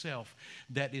on yourself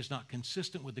that is not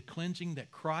consistent with the cleansing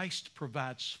that Christ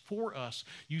provides for us,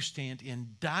 you stand in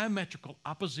diametrical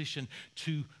opposition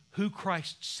to who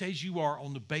Christ says you are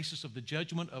on the basis of the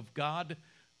judgment of God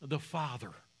the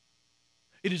Father.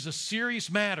 It is a serious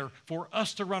matter for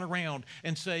us to run around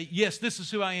and say, yes, this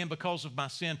is who I am because of my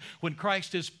sin, when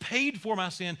Christ has paid for my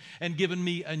sin and given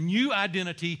me a new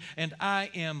identity and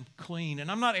I am clean. And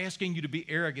I'm not asking you to be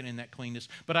arrogant in that cleanness,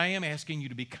 but I am asking you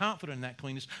to be confident in that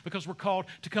cleanness, because we're called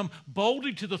to come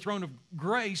boldly to the throne of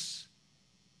grace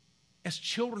as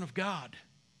children of God.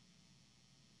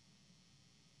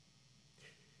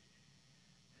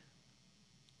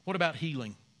 What about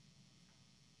healing?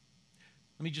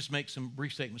 Let me just make some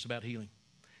brief statements about healing.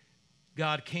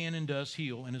 God can and does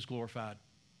heal and is glorified.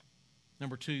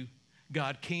 Number two,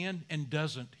 God can and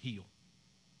doesn't heal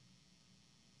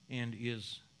and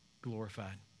is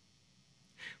glorified.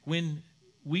 When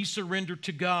we surrender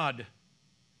to God,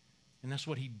 and that's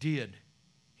what he did.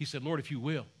 He said, Lord, if you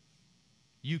will,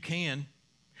 you can.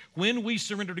 When we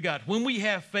surrender to God, when we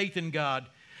have faith in God,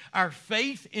 our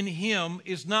faith in him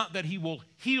is not that he will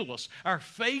heal us. Our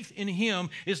faith in him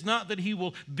is not that he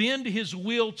will bend his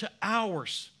will to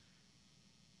ours.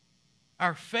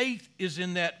 Our faith is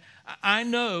in that I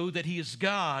know that he is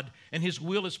God and his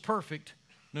will is perfect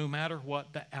no matter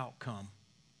what the outcome.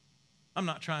 I'm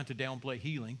not trying to downplay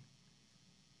healing,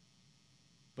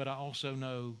 but I also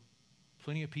know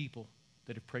plenty of people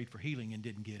that have prayed for healing and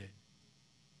didn't get it.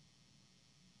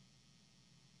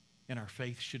 And our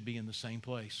faith should be in the same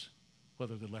place,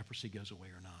 whether the leprosy goes away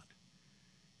or not.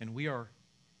 And we are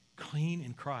clean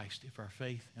in Christ if our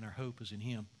faith and our hope is in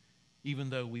him, even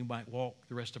though we might walk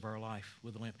the rest of our life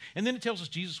with a limp. And then it tells us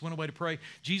Jesus went away to pray.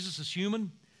 Jesus is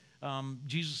human.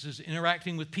 Jesus is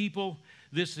interacting with people.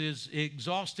 This is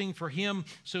exhausting for him,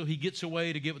 so he gets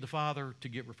away to get with the Father to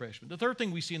get refreshment. The third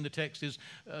thing we see in the text is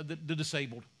the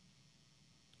disabled.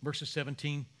 Verses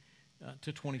 17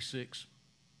 to 26.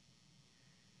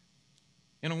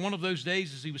 And on one of those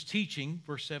days as he was teaching,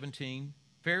 verse 17,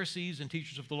 Pharisees and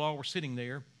teachers of the law were sitting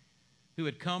there, who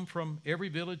had come from every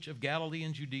village of Galilee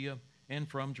and Judea and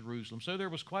from Jerusalem. So there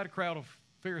was quite a crowd of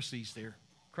Pharisees there,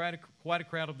 quite a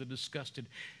crowd of the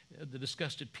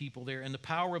disgusted people there. And the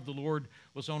power of the Lord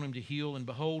was on him to heal. And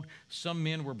behold, some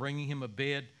men were bringing on a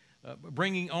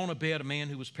bed a man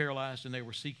who was paralyzed, and they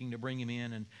were seeking to bring him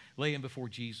in and lay him before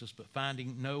Jesus, but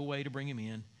finding no way to bring him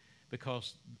in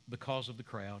because of the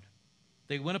crowd.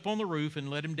 They went up on the roof and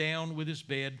let him down with his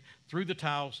bed through the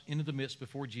tiles into the midst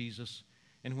before Jesus.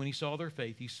 And when he saw their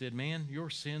faith, he said, "Man, your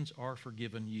sins are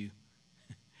forgiven you."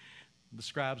 The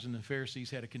scribes and the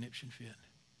Pharisees had a conniption fit.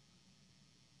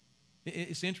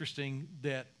 It's interesting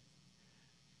that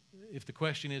if the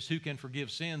question is who can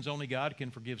forgive sins, only God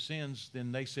can forgive sins,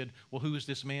 then they said, well, who is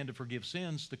this man to forgive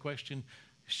sins? The question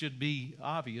should be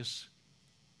obvious.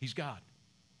 He's God.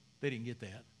 They didn't get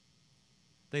that.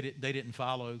 They didn't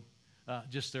follow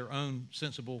just their own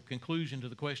sensible conclusion to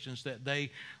the questions that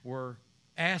they were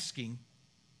asking.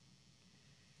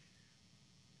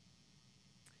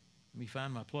 Let me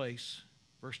find my place.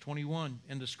 Verse 21,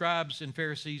 and the scribes and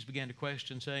Pharisees began to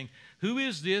question, saying, Who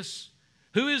is this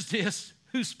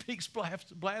who speaks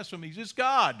blasphemies? It's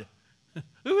God.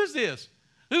 Who is this?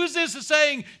 Who is this that's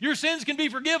saying your sins can be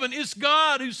forgiven? It's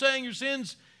God who's saying your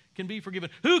sins can be forgiven.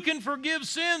 Who can forgive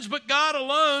sins but God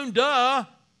alone? Duh.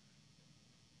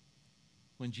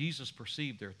 When Jesus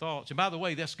perceived their thoughts, and by the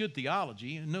way, that's good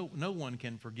theology. No one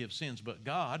can forgive sins but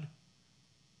God.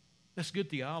 That's good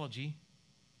theology.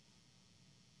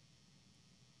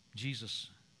 Jesus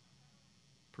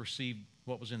perceived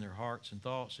what was in their hearts and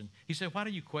thoughts, and he said, why do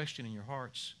you question in your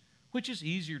hearts? Which is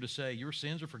easier to say, your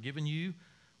sins are forgiven you,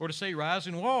 or to say, rise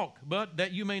and walk, but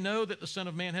that you may know that the Son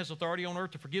of Man has authority on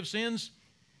earth to forgive sins?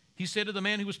 He said to the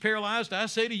man who was paralyzed, I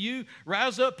say to you,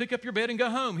 rise up, pick up your bed, and go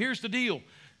home. Here's the deal.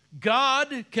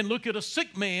 God can look at a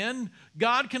sick man.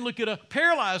 God can look at a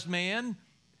paralyzed man.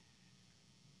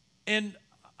 And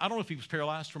I don't know if he was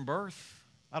paralyzed from birth.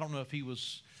 I don't know if he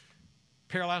was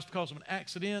paralyzed because of an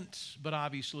accident. But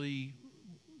obviously,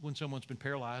 when someone's been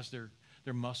paralyzed,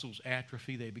 their muscles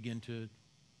atrophy. They begin to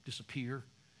disappear.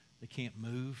 They can't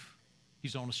move.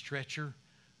 He's on a stretcher.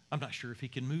 I'm not sure if he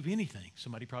can move anything.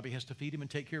 Somebody probably has to feed him and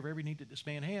take care of every need that this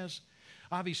man has.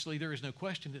 Obviously, there is no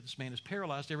question that this man is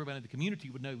paralyzed. Everybody in the community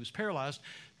would know he was paralyzed.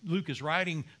 Luke is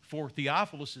writing for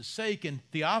Theophilus' sake, and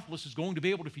Theophilus is going to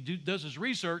be able to, if he does his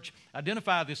research,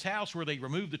 identify this house where they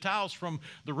removed the tiles from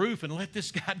the roof and let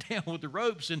this guy down with the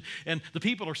ropes. And the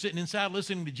people are sitting inside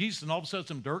listening to Jesus, and all of a sudden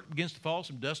some dirt begins to fall,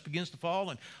 some dust begins to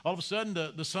fall, and all of a sudden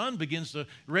the sun begins to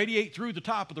radiate through the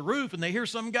top of the roof, and they hear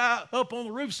some guy up on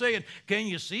the roof saying, "Can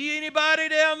you see anybody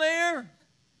down there?"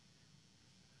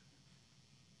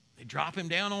 They drop him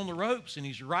down on the ropes, and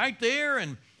he's right there,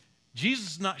 and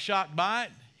Jesus is not shocked by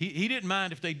it. He didn't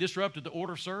mind if they disrupted the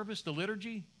order of service, the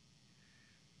liturgy.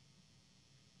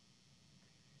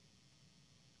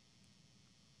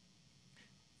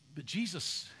 But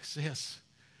Jesus says,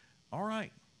 all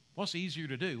right, what's easier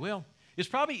to do? Well, it's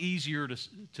probably easier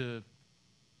to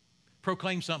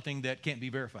proclaim something that can't be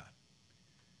verified.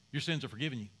 Your sins are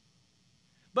forgiven you.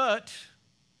 But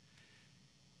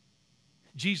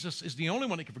Jesus is the only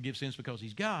one that can forgive sins because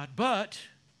he's God. But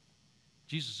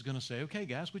Jesus is going to say, okay,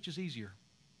 guys, which is easier?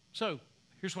 So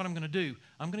here's what I'm going to do.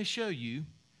 I'm going to show you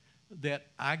that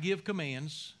I give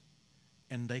commands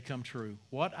and they come true.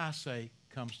 What I say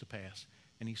comes to pass.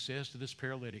 And he says to this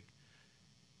paralytic,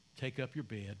 take up your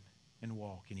bed and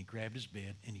walk. And he grabbed his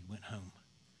bed and he went home,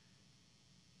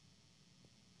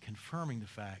 confirming the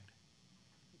fact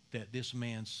that this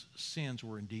man's sins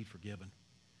were indeed forgiven.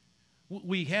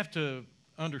 We have to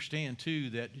understand, too,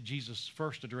 that Jesus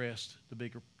first addressed the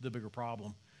bigger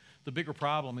problem. The bigger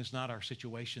problem is not our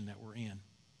situation that we're in.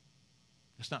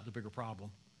 That's not the bigger problem.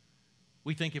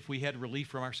 We think if we had relief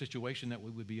from our situation that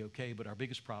we would be okay, but our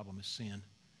biggest problem is sin.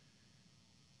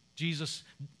 Jesus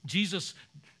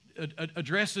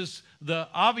addresses the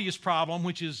obvious problem,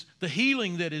 which is the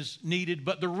healing that is needed,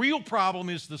 but the real problem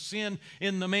is the sin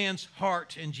in the man's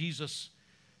heart, and Jesus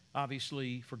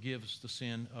obviously forgives the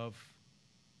sin of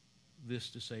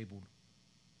this disabled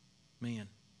man.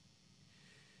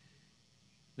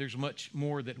 There's much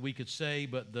more that we could say,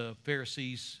 but the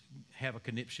Pharisees have a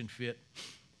conniption fit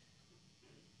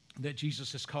that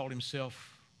Jesus has called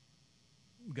himself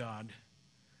God.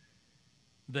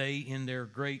 They, in their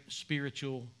great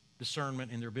spiritual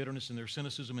discernment, in their bitterness, in their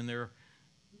cynicism, in their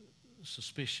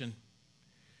suspicion,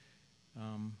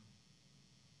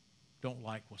 don't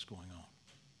like what's going on.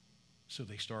 So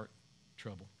they start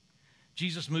trouble.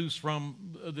 Jesus moves from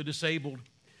the disabled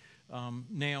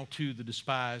now to the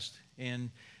despised, and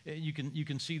you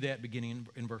can see that beginning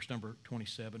in verse number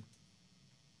 27.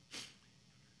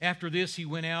 After this, he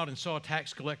went out and saw a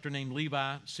tax collector named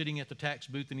Levi sitting at the tax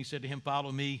booth, and he said to him,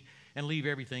 "Follow me," and leave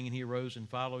everything. And he arose and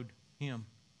followed him.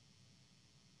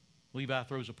 Levi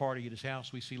throws a party at his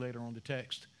house. We see later on the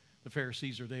text. The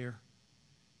Pharisees are there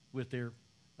with their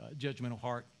judgmental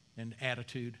heart and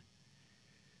attitude.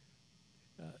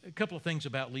 A couple of things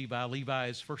about Levi. Levi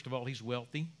is, first of all, he's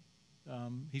wealthy.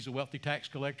 He's a wealthy tax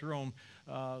collector on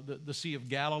the Sea of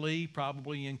Galilee,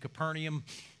 probably in Capernaum,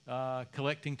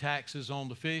 collecting taxes on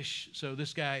the fish. So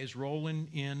this guy is rolling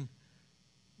in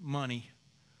money.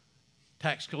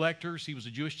 Tax collectors, he was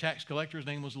a Jewish tax collector. His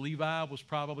name was Levi, was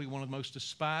probably one of the most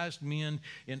despised men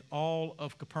in all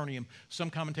of Capernaum.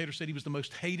 Some commentators said he was the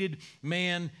most hated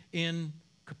man in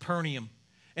Capernaum.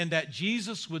 And that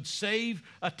Jesus would save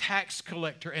a tax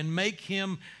collector and make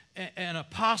him an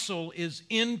apostle is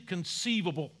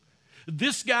inconceivable.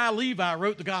 This guy, Levi,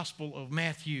 wrote the Gospel of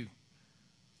Matthew.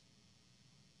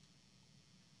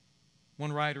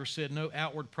 One writer said, no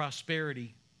outward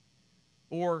prosperity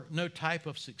or no type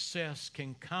of success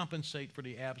can compensate for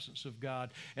the absence of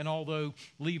God. And although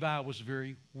Levi was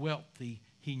very wealthy,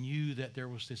 he knew that there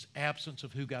was this absence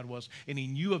of who God was, and he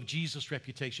knew of Jesus'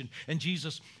 reputation. And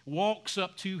Jesus walks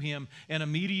up to him and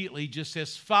immediately just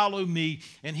says, "Follow me."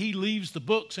 And he leaves the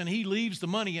books, and he leaves the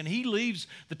money, and he leaves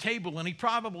the table, and he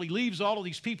probably leaves all of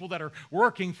these people that are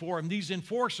working for him, these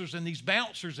enforcers and these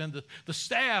bouncers and the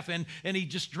staff, and he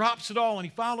just drops it all, and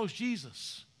he follows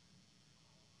Jesus.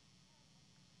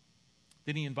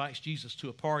 Then he invites Jesus to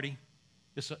a party.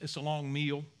 It's a long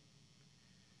meal.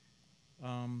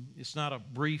 It's not a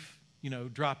brief,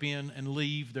 drop in and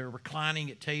leave. They're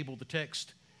reclining at table. The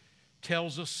text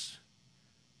tells us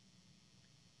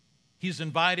he's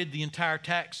invited the entire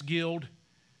tax guild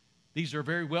These are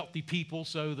very wealthy people,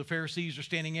 so the Pharisees are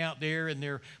standing out there in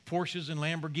their Porsches and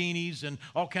Lamborghinis and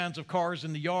all kinds of cars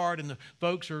in the yard, and the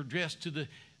folks are dressed to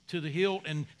the hilt,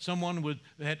 and someone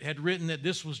had written that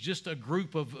this was just a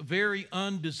group of very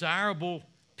undesirable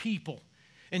people.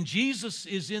 And Jesus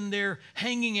is in there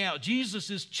hanging out. Jesus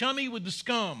is chummy with the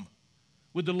scum,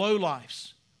 with the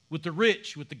lowlifes, with the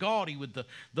rich, with the gaudy, with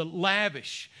the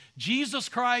lavish. Jesus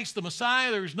Christ, the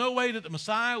Messiah, there's no way that the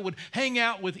Messiah would hang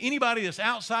out with anybody that's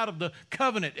outside of the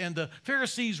covenant. And the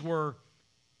Pharisees were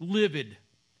livid.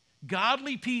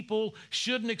 Godly people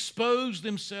shouldn't expose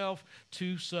themselves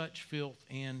to such filth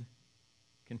and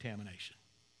contamination.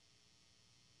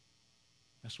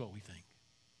 That's what we think.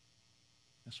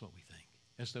 That's what we think.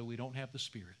 As though we don't have the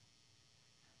Spirit.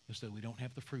 As though we don't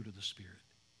have the fruit of the Spirit.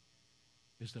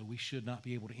 As though we should not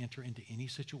be able to enter into any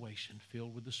situation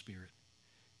filled with the Spirit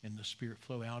and the Spirit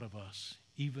flow out of us,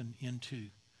 even into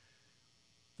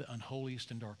the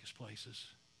unholiest and darkest places.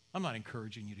 I'm not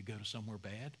encouraging you to go to somewhere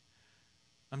bad.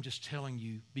 I'm just telling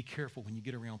you, be careful when you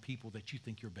get around people that you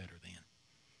think you're better than.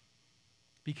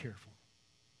 Be careful.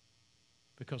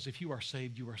 Because if you are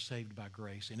saved by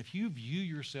grace. And if you view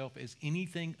yourself as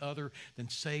anything other than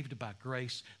saved by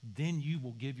grace, then you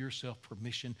will give yourself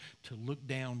permission to look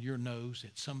down your nose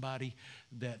at somebody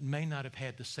that may not have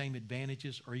had the same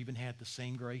advantages or even had the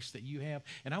same grace that you have.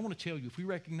 And I want to tell you, if we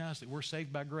recognize that we're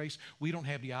saved by grace, we don't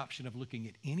have the option of looking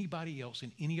at anybody else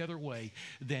in any other way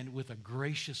than with a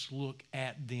gracious look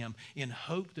at them in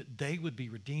hope that they would be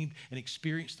redeemed and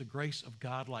experience the grace of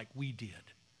God like we did.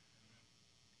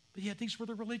 But yet these were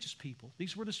the religious people.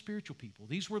 These were the spiritual people.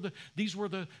 These were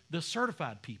the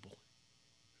certified people.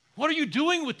 What are you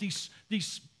doing with these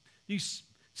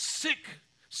sick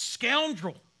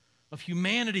scoundrel of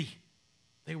humanity?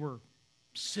 They were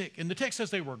sick. And the text says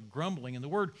they were grumbling. And the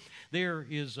word there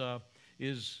is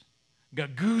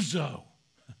gaguzo.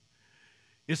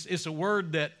 It's a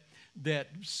word that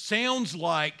sounds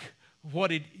like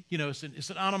what it's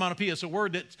an onomatopoeia. It's a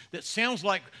word that sounds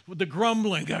like the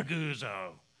grumbling,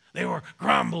 gaguzo. They were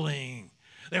grumbling.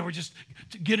 They were just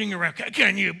getting around.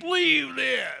 Can you believe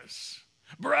this?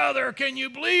 Brother, can you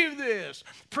believe this?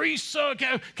 Priest, son,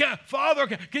 father,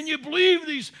 can you believe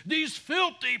these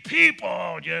filthy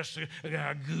people? Just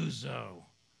gaguzo.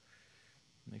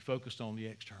 And they focused on the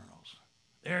externals.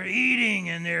 They're eating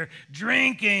and they're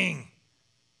drinking.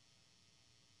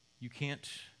 You can't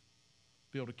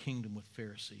build a kingdom with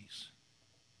Pharisees.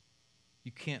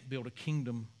 You can't build a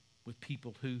kingdom with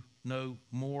people who know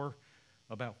more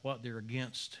about what they're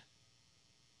against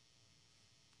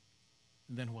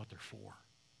than what they're for.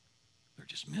 They're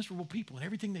just miserable people, and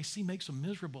everything they see makes them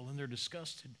miserable, and they're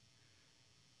disgusted.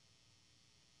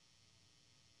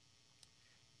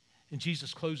 And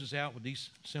Jesus closes out with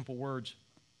these simple words,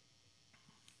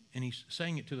 and he's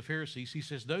saying it to the Pharisees. He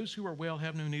says, those who are well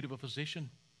have no need of a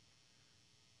physician.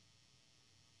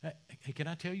 Hey, can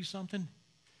I tell you something?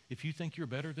 If you think you're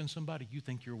better than somebody, you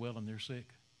think you're well and they're sick,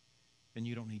 and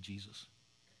you don't need Jesus.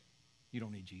 You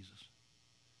don't need Jesus.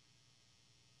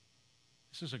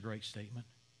 This is a great statement.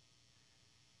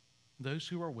 Those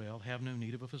who are well have no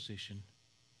need of a physician,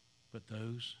 but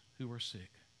those who are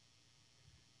sick.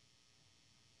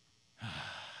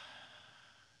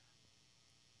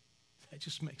 That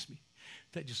just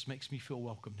makes me feel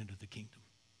welcomed into the kingdom.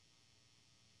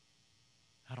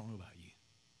 I don't know about you.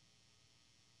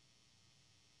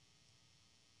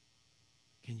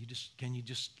 Can you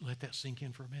just let that sink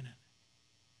in for a minute?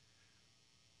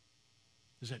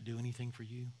 Does that do anything for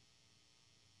you?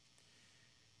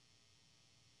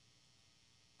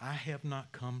 I have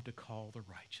not come to call the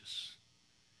righteous.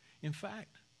 In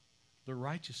fact, the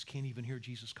righteous can't even hear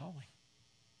Jesus calling.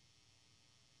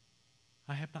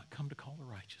 I have not come to call the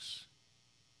righteous,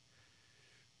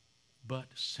 but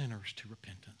sinners to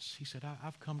repentance. He said,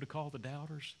 I've come to call the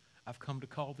doubters. I've come to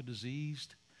call the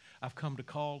diseased. I've come to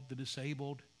call the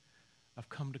disabled. I've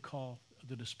come to call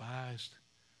the despised.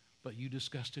 But you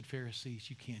disgusted Pharisees,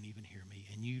 you can't even hear me.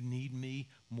 And you need me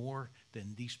more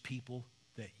than these people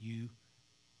that you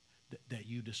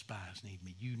despise need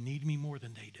me. You need me more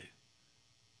than they do.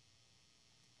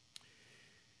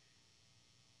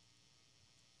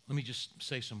 Let me just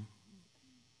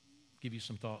give you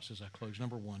some thoughts as I close.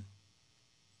 Number one,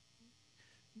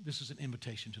 this is an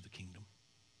invitation to the kingdom.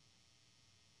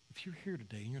 If you're here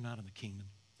today and you're not in the kingdom,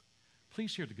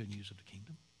 please hear the good news of the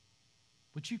kingdom.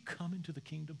 Would you come into the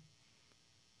kingdom?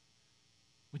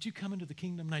 Would you come into the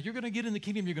kingdom? Now, you're going to get in the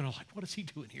kingdom, you're going to what is he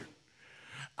doing here?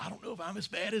 I don't know if I'm as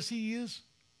bad as he is.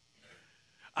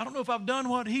 I don't know if I've done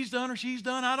what he's done or she's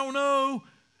done. I don't know.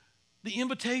 The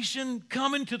invitation,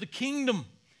 come into the kingdom.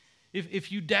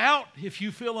 If you doubt, if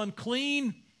you feel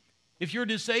unclean, If you're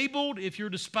disabled, if you're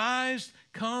despised,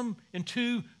 come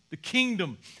into the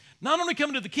kingdom. Not only come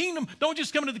into the kingdom, don't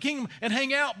just come into the kingdom and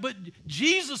hang out, but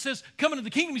Jesus says, come into the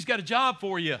kingdom, He's got a job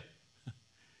for you.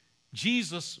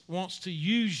 Jesus wants to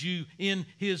use you in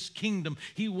His kingdom.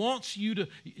 He wants you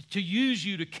to use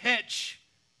you to catch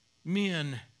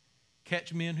men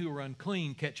who are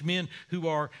unclean, catch men who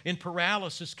are in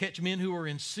paralysis, catch men who are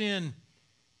in sin,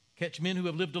 catch men who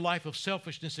have lived a life of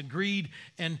selfishness and greed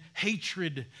and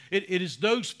hatred. It is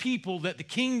those people that the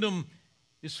kingdom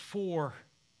is for.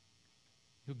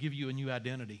 He'll give you a new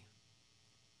identity.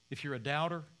 If you're a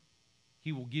doubter,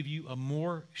 He will give you a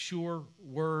more sure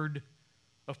word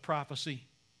of prophecy.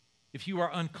 If you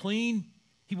are unclean,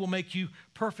 He will make you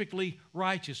perfectly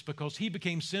righteous, because He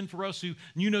became sin for us who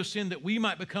knew no sin, that we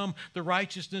might become the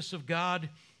righteousness of God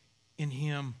in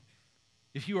Him.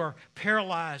 If you are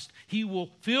paralyzed, He will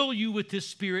fill you with His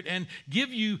Spirit and give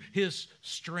you His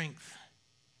strength.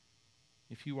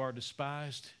 If you are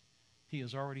despised, He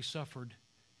has already suffered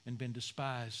and been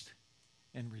despised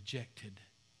and rejected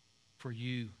for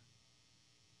you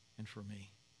and for me.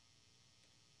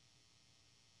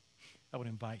 I would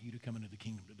invite you to come into the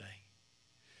kingdom today.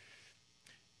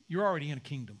 You're already in a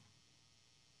kingdom.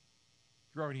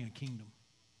 You're already in a kingdom.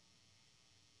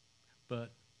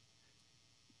 But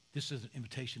this is an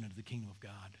invitation into the kingdom of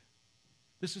God.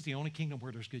 This is the only kingdom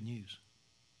where there's good news.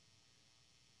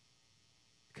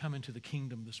 Come into the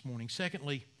kingdom this morning.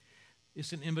 Secondly,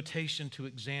 it's an invitation to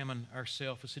examine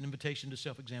ourselves. It's an invitation to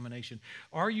self-examination.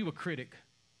 Are you a critic?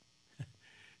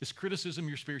 Is criticism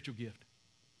your spiritual gift?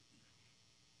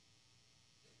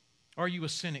 Are you a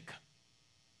cynic?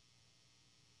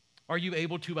 Are you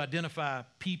able to identify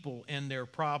people and their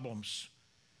problems?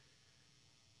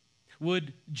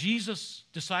 Would Jesus'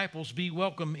 disciples be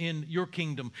welcome in your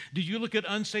kingdom? Do you look at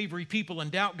unsavory people and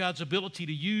doubt God's ability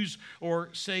to use or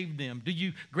save them? Do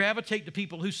you gravitate to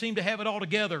people who seem to have it all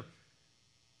together,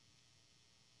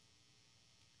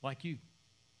 like you?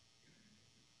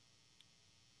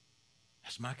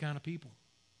 That's my kind of people,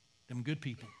 them good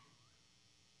people.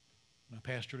 When I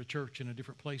pastored a church in a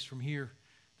different place from here,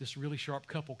 this really sharp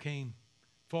couple came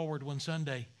forward one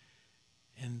Sunday,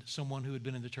 and someone who had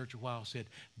been in the church a while said,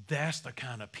 "That's the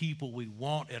kind of people we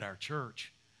want at our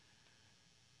church."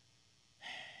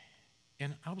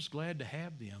 And I was glad to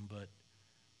have them, but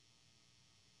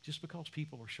just because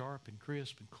people are sharp and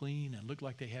crisp and clean and look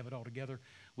like they have it all together,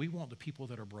 we want the people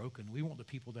that are broken. We want the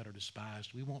people that are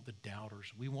despised. We want the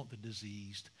doubters. We want the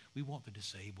diseased. We want the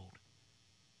disabled.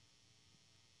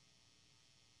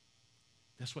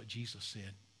 That's what Jesus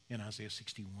said in Isaiah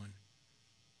 61.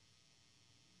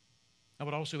 I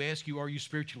would also ask you, are you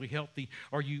spiritually healthy?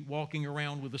 Are you walking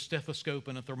around with a stethoscope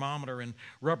and a thermometer and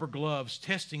rubber gloves,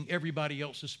 testing everybody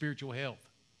else's spiritual health?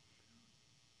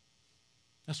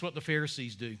 That's what the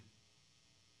Pharisees do.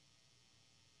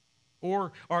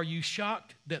 Or are you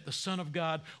shocked that the Son of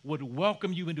God would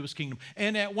welcome you into His kingdom?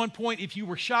 And at one point, if you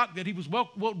were shocked that He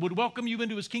would welcome you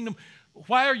into His kingdom,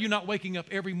 why are you not waking up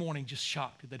every morning just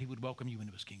shocked that He would welcome you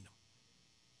into His kingdom?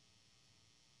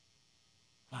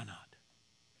 Why not?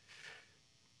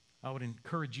 I would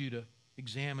encourage you to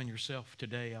examine yourself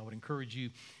today. I would encourage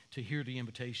you to hear the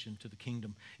invitation to the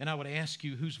kingdom. And I would ask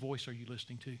you, whose voice are you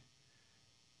listening to?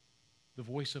 The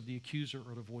voice of the accuser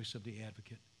or the voice of the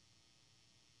advocate?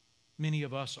 Many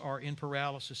of us are in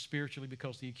paralysis spiritually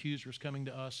because the accuser is coming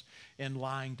to us and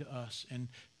lying to us and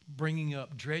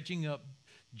dredging up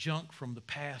junk from the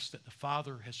past that the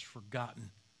Father has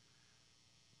forgotten,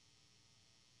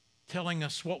 telling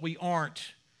us what we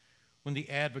aren't, when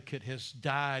the advocate has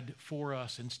died for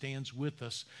us and stands with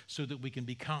us so that we can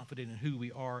be confident in who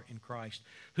we are in Christ.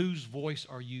 Whose voice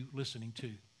are you listening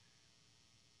to?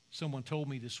 Someone told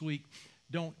me this week,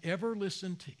 don't ever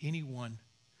listen to anyone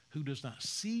who does not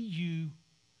see you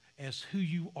as who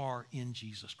you are in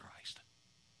Jesus Christ.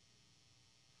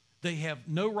 They have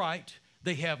no right,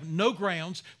 they have no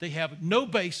grounds, they have no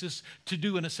basis to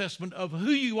do an assessment of who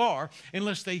you are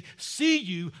unless they see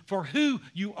you for who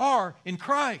you are in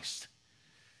Christ.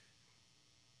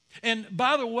 And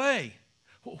by the way,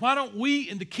 why don't we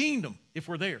in the kingdom, if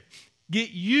we're there,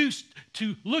 get used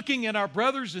to looking at our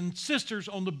brothers and sisters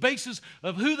on the basis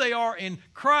of who they are in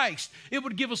Christ? It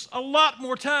would give us a lot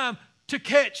more time to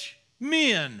catch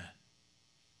men,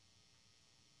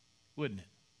 wouldn't it?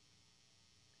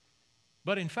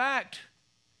 But in fact,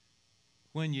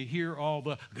 when you hear all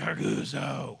the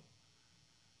garguzo,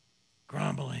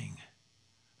 grumbling,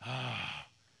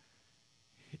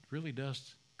 it really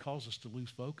does cause us to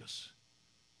lose focus.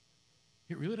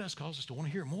 It really does cause us to want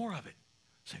to hear more of it.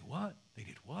 Say, what? They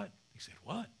did what? They said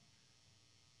what?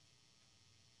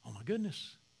 Oh my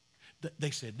goodness.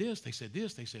 They said this, they said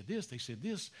this, they said this, they said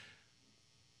this.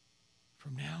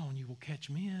 From now on, you will catch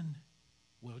men.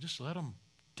 Well, just let them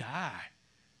die.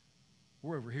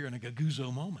 We're over here in a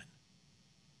Gaguzo moment.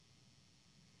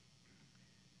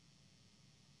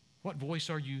 What voice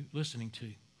are you listening to?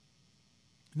 And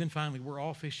then finally, we're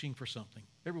all fishing for something.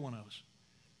 Every one of us.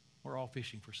 We're all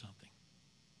fishing for something.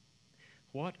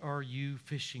 What are you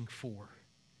fishing for?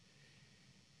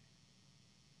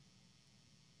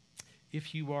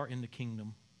 If you are in the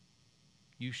kingdom,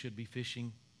 you should be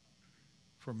fishing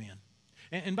for men.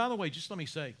 And by the way, just let me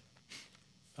say,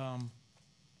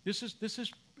 this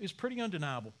is pretty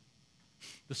undeniable.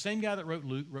 The same guy that wrote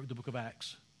Luke wrote the book of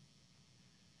Acts.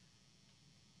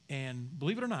 And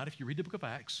believe it or not, if you read the book of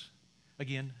Acts,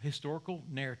 again, historical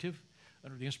narrative,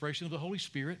 under the inspiration of the Holy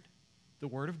Spirit, the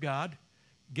Word of God,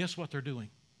 guess what they're doing?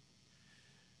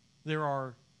 There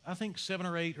are, I think, 7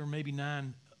 or 8 or maybe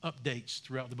 9 updates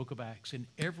throughout the book of Acts. And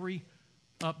every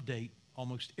update,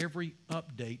 almost every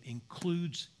update,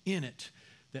 includes in it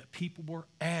that people were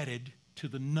added to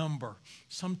the number.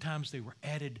 Sometimes they were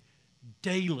added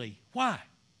daily. Why?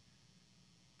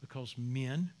 Because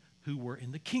men who were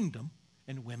in the kingdom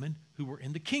and women who were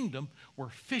in the kingdom were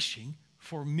fishing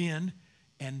for men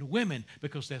and women,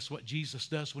 because that's what Jesus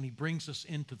does when he brings us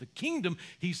into the kingdom.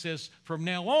 He says, from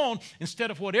now on,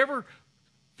 instead of whatever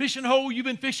fishing hole you've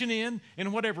been fishing in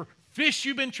and whatever fish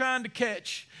you've been trying to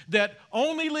catch that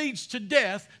only leads to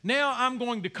death, now I'm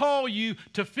going to call you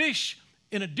to fish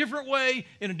in a different way,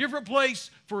 in a different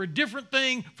place, for a different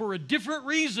thing, for a different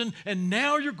reason, and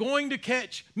now you're going to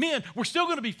catch men. We're still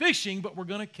going to be fishing, but we're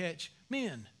going to catch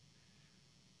men.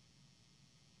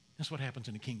 That's what happens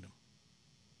in the kingdom.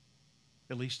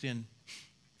 At least in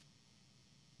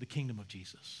the kingdom of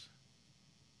Jesus.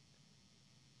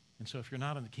 And so if you're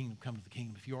not in the kingdom, come to the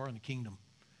kingdom. If you are in the kingdom,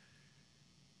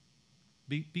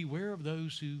 beware of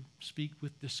those who speak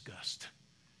with disgust.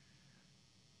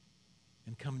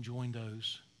 And come join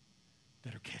those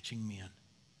that are catching men.